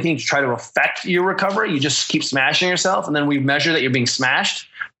do anything to try to affect your recovery. You just keep smashing yourself, and then we measure that you're being smashed.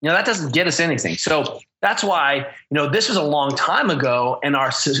 That doesn't get us anything. So that's why, this was a long time ago, and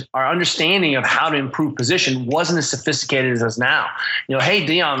our understanding of how to improve position wasn't as sophisticated as it is now. Hey,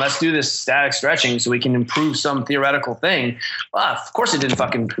 Dion, let's do this static stretching so we can improve some theoretical thing. Well, of course it didn't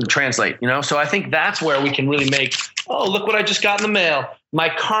fucking translate, So I think that's where we can really make, oh, look what I just got in the mail. My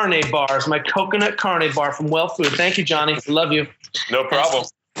carne bars, my coconut carne bar from Well Food. Thank you, Johnny. I love you. No problem.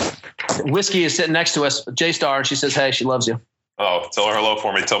 Whiskey is sitting next to us, J-Star, and she says, hey, she loves you. Oh, tell her hello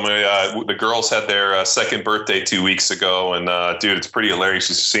for me. Tell me the girls had their second birthday 2 weeks ago, and dude, it's pretty hilarious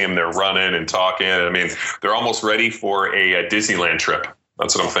to see them. They're running and talking. I mean, they're almost ready for a Disneyland trip.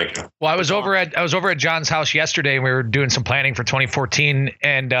 That's what I'm thinking. Well, I was over at John's house yesterday, and we were doing some planning for 2014,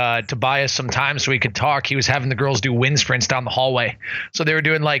 and to buy us some time so we could talk, he was having the girls do wind sprints down the hallway. So they were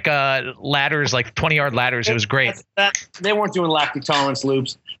doing ladders, 20-yard ladders. It was great. They weren't doing lactic tolerance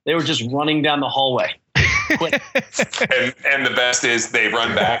loops. They were just running down the hallway. and the best is they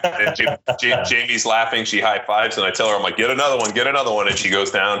run back, and Jamie's laughing. She high fives, and I tell her, I'm like, get another one. And she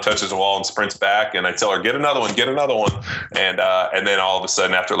goes down, touches the wall, and sprints back. And I tell her, get another one. And then all of a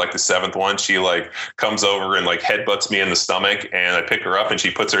sudden, after the seventh one, she comes over and headbutts me in the stomach, and I pick her up, and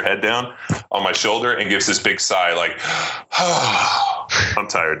she puts her head down on my shoulder and gives this big sigh, I'm I'm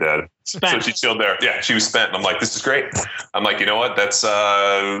tired, Dad. Spent. So she chilled there. Yeah, she was spent. And I'm like, this is great. I'm like, you know what? That's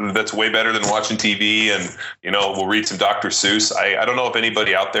way better than watching TV. And, we'll read some Dr. Seuss. I don't know if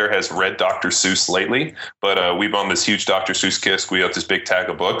anybody out there has read Dr. Seuss lately, but we've on this huge Dr. Seuss kiss. We have this big tag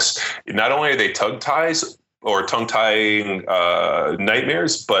of books. Not only are they tongue-tying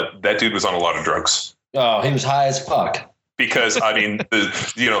nightmares, but that dude was on a lot of drugs. Oh, he was high as fuck. Because, I mean,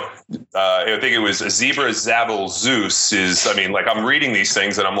 I think it was Zebra Zabble Zeus I'm reading these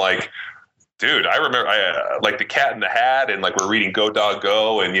things and I'm like, dude, I remember like the Cat in the Hat and like we're reading Go Dog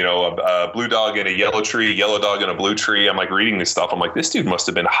Go and, a blue dog in a yellow tree, yellow dog in a blue tree. I'm like reading this stuff. I'm like, this dude must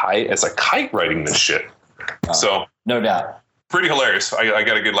have been high as a kite writing this shit. So no doubt. Pretty hilarious. I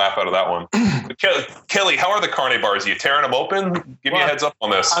got a good laugh out of that one. Kelly, how are the carne bars? Are you tearing them open? Give me a heads up on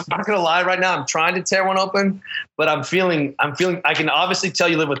this. I'm not going to lie right now. I'm trying to tear one open, but I'm feeling, I can obviously tell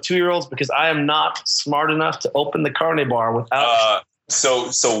you live with 2-year-olds because I am not smart enough to open the carne bar without.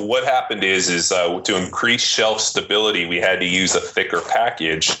 So what happened is to increase shelf stability, we had to use a thicker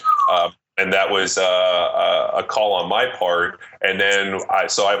package. And that was a call on my part. And then I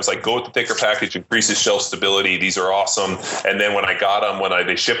was like, go with the thicker package, increases shelf stability. These are awesome. And then when I got them,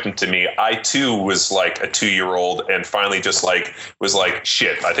 they shipped them to me, I too was like a 2-year-old and finally just was like,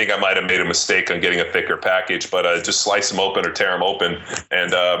 shit, I think I might have made a mistake on getting a thicker package, but just slice them open or tear them open.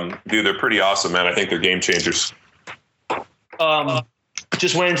 And dude, they're pretty awesome, man. I think they're game changers.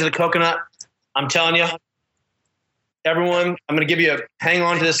 Just went into the coconut. I'm telling you. Everyone, I'm going to give you hang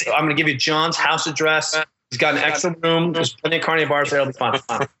on to this. I'm going to give you John's house address. He's got an extra room. There's plenty of carne bars there. It'll be fun.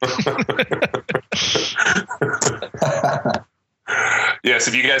 Yes,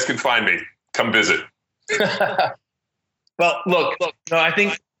 if you guys can find me, come visit. Well, look. No, I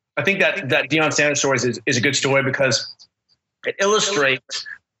think that Deion Sanders story is a good story because it illustrates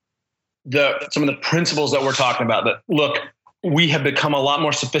some of the principles that we're talking about. That look, we have become a lot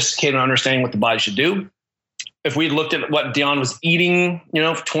more sophisticated in understanding what the body should do. If we looked at what Deion was eating,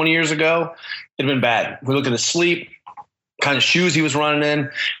 20 years ago, it'd have been bad. If we looked at his sleep, kind of shoes he was running in,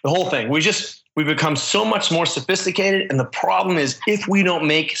 the whole thing. We've become so much more sophisticated. And the problem is if we don't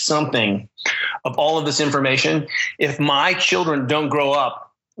make something of all of this information, if my children don't grow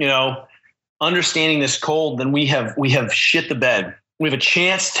up, understanding this cold, then we have shit the bed. We have a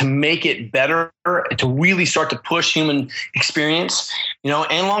chance to make it better, to really start to push human experience,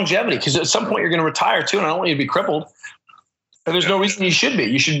 and longevity. Because at some point you're going to retire too, and I don't want you to be crippled. And there's no reason you should be.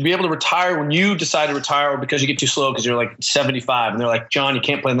 You should be able to retire when you decide to retire, or because you get too slow because you're like 75, and they're like, John, you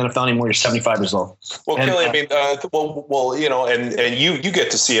can't play in the NFL anymore. You're 75 years old. Well, Kelly, and you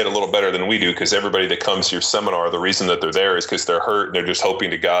get to see it a little better than we do because everybody that comes to your seminar, the reason that they're there is because they're hurt and they're just hoping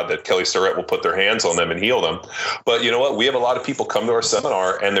to God that Kelly Starrett will put their hands on them and heal them. But you know what? We have a lot of people come to our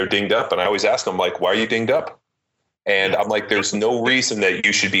seminar and they're dinged up, and I always ask them like, why are you dinged up? And I'm like, there's no reason that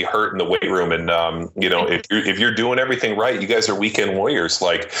you should be hurt in the weight room. And, if you're doing everything right, you guys are weekend warriors.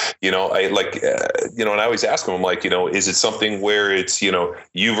 And I always ask them, I'm like, is it something where it's, you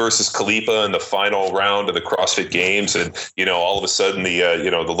versus Khalipa in the final round of the CrossFit Games? And, all of a sudden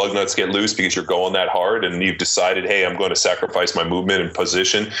the lug nuts get loose because you're going that hard and you've decided, hey, I'm going to sacrifice my movement and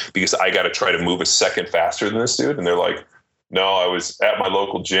position because I got to try to move a second faster than this dude. And they're like, no, I was at my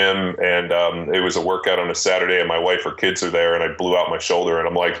local gym and it was a workout on a Saturday and my wife or kids are there and I blew out my shoulder and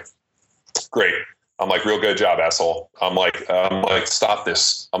I'm like, great. I'm like, real good job, asshole. I'm like, stop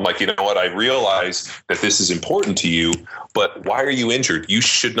this. I'm like, you know what? I realize that this is important to you, but why are you injured? You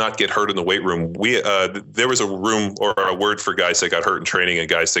should not get hurt in the weight room. There was a room or a word for guys that got hurt in training and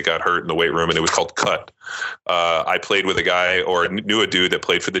guys that got hurt in the weight room, and it was called cut. I played with a guy or knew a dude that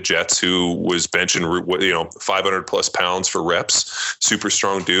played for the Jets who was benching, 500 plus pounds for reps, super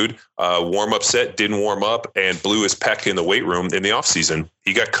strong dude, warm up set, didn't warm up and blew his pec in the weight room in the off season.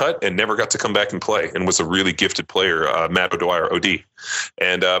 He got cut and never got to come back and play and was a really gifted player, Matt O'Dwyer, OD.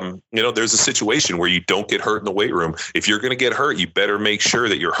 And, there's a situation where you don't get hurt in the weight room. If you're going to get hurt, you better make sure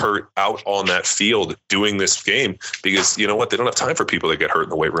that you're hurt out on that field doing this game because you know what? They don't have time for people that get hurt in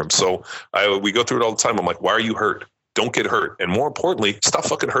the weight room. So we go through it all the time. I'm like, why are you hurt? Don't get hurt. And more importantly, stop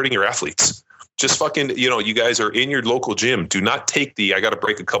fucking hurting your athletes. Just fucking, you guys are in your local gym. Do not take I got to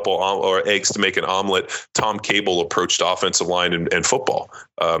break a couple or eggs to make an omelet. Tom Cable approached offensive line and football.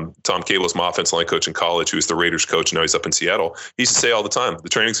 Tom Cable is my offensive line coach in college, who was the Raiders coach. Now he's up in Seattle. He used to say all the time, the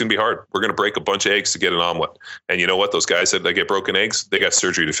training's going to be hard. We're going to break a bunch of eggs to get an omelet. And you know what? Those guys that get broken eggs, they got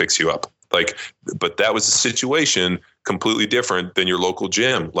surgery to fix you up. Like, but that was a situation completely different than your local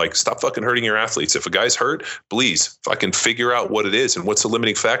gym. Like, stop fucking hurting your athletes. If a guy's hurt, please fucking figure out what it is and what's the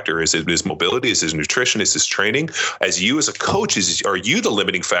limiting factor. Is it his mobility? Is his nutrition? Is his training? As you as a coach, are you the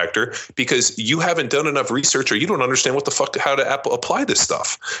limiting factor because you haven't done enough research or you don't understand what the fuck, how to apply this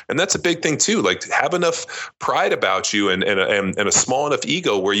stuff? And that's a big thing too. Like, have enough pride about you and a small enough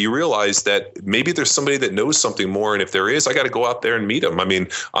ego where you realize that maybe there's somebody that knows something more. And if there is, I got to go out there and meet them. I mean,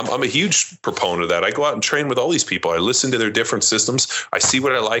 I'm a huge proponent of that. I go out and train with all these people. I listen to their different systems. I see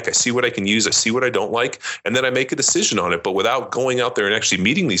what I like. I see what I can use. I see what I don't like. And then I make a decision on it. But without going out there and actually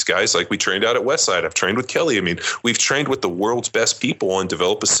meeting these guys, like we trained out at Westside, I've trained with Kelly. I mean, we've trained with the world's best people and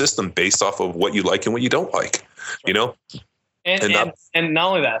develop a system based off of what you like and what you don't like, you know? And not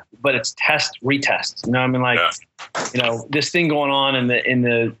only that, but it's test, retest. You know, I mean, like, you know, this thing going on in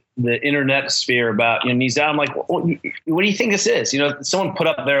the internet sphere about, you know, knees down. I'm like, what do you think this is? You know, someone put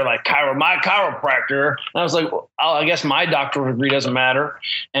up there like my chiropractor. And I was like, well, I guess my doctor would agree doesn't matter.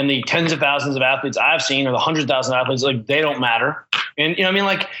 And the tens of thousands of athletes I've seen, or the 100,000 athletes, like, they don't matter. And, you know, I mean,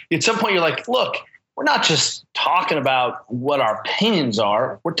 like, at some point you're like, look, we're not just talking about what our opinions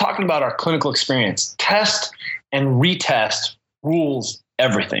are. We're talking about our clinical experience. Test and retest rules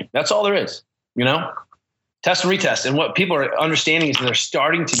everything. That's all there is, you know? Test and retest. And what people are understanding is that they're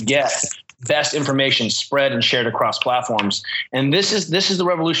starting to get best information spread and shared across platforms. And this is the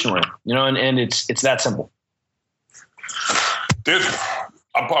revolution we're in, you know, and it's that simple. Dude,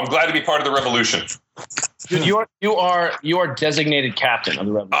 I'm glad to be part of the revolution. Dude, you are designated captain of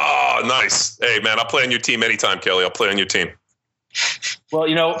the revolution. Oh, nice. Hey, man, I'll play on your team anytime, Kelly. I'll play on your team. Well,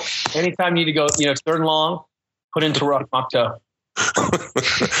 you know, anytime you need to go, you know, third and long, put into Tarak Makto.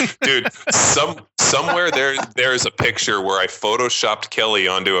 Dude, somewhere there's a picture where I photoshopped Kelly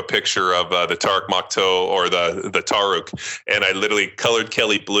onto a picture of the Tarak Makto or the Taruk, and I literally colored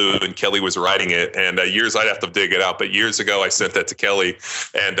Kelly blue, and Kelly was riding it. And years, I'd have to dig it out, but years ago I sent that to Kelly,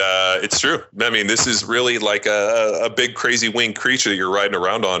 and it's true. I mean, this is really like a big crazy winged creature that you're riding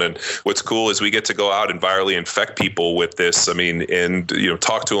around on. And what's cool is we get to go out and virally infect people with this. I mean, and you know,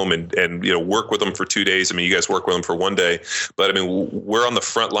 talk to them and you know, work with them for 2 days. I mean, you guys work with them for 1 day, but I mean, we're on the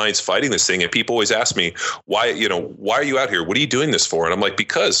front lines fighting this thing, and people always ask me, why are you out here? What are you doing this for? And I'm like,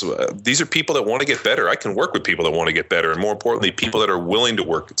 because these are people that want to get better. I can work with people that want to get better, and more importantly, people that are willing to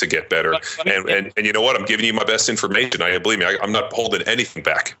work to get better. And you know what? I'm giving you my best information. Believe me, I'm not holding anything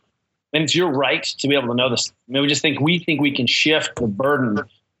back. And it's your right to be able to know this. I mean, we think we can shift the burden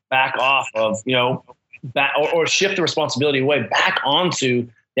back off of, you know, or shift the responsibility away back onto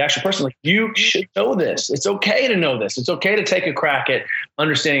the actual person. Like, you should know this. It's okay to know this. It's okay to take a crack at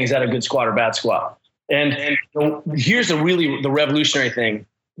understanding, is that a good squat or bad squat? And here's the revolutionary thing.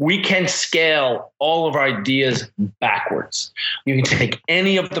 We can scale all of our ideas backwards. You can take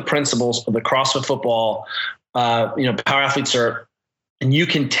any of the principles of the CrossFit football, Power Athlete Cert, and you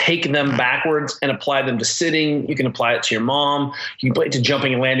can take them backwards and apply them to sitting. You can apply it to your mom. You can apply it to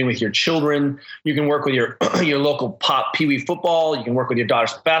jumping and landing with your children. You can work with your local pop peewee football. You can work with your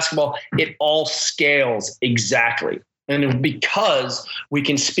daughter's basketball. It all scales exactly. And because we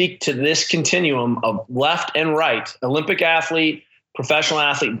can speak to this continuum of left and right, Olympic athlete, professional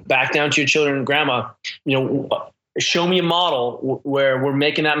athlete, back down to your children and grandma, you know, show me a model where we're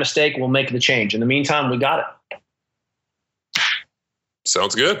making that mistake. We'll make the change. In the meantime, we got it.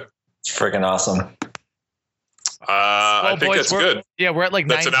 Sounds good. It's freaking awesome. I think that's good. Yeah, we're at like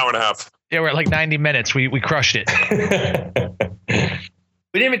that's an hour and a half. Yeah, we're at like 90 minutes. We crushed it.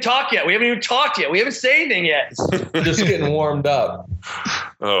 We didn't even talk yet. We haven't even talked yet. We haven't said anything yet. We're just getting warmed up.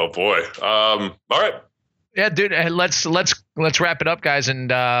 Oh boy. All right. Yeah, dude. Let's wrap it up, guys.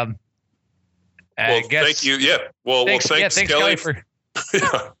 And well, thank you. Yeah. Well, thanks Kelly.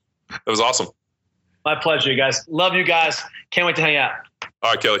 Yeah, that was awesome. My pleasure, you guys. Love you guys. Can't wait to hang out.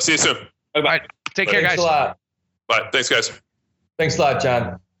 All right, Kelly. See you soon. All right. Take care, guys. Thanks a lot. Bye. Thanks, guys. Thanks a lot,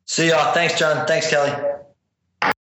 John. See y'all. Thanks, John. Thanks, Kelly.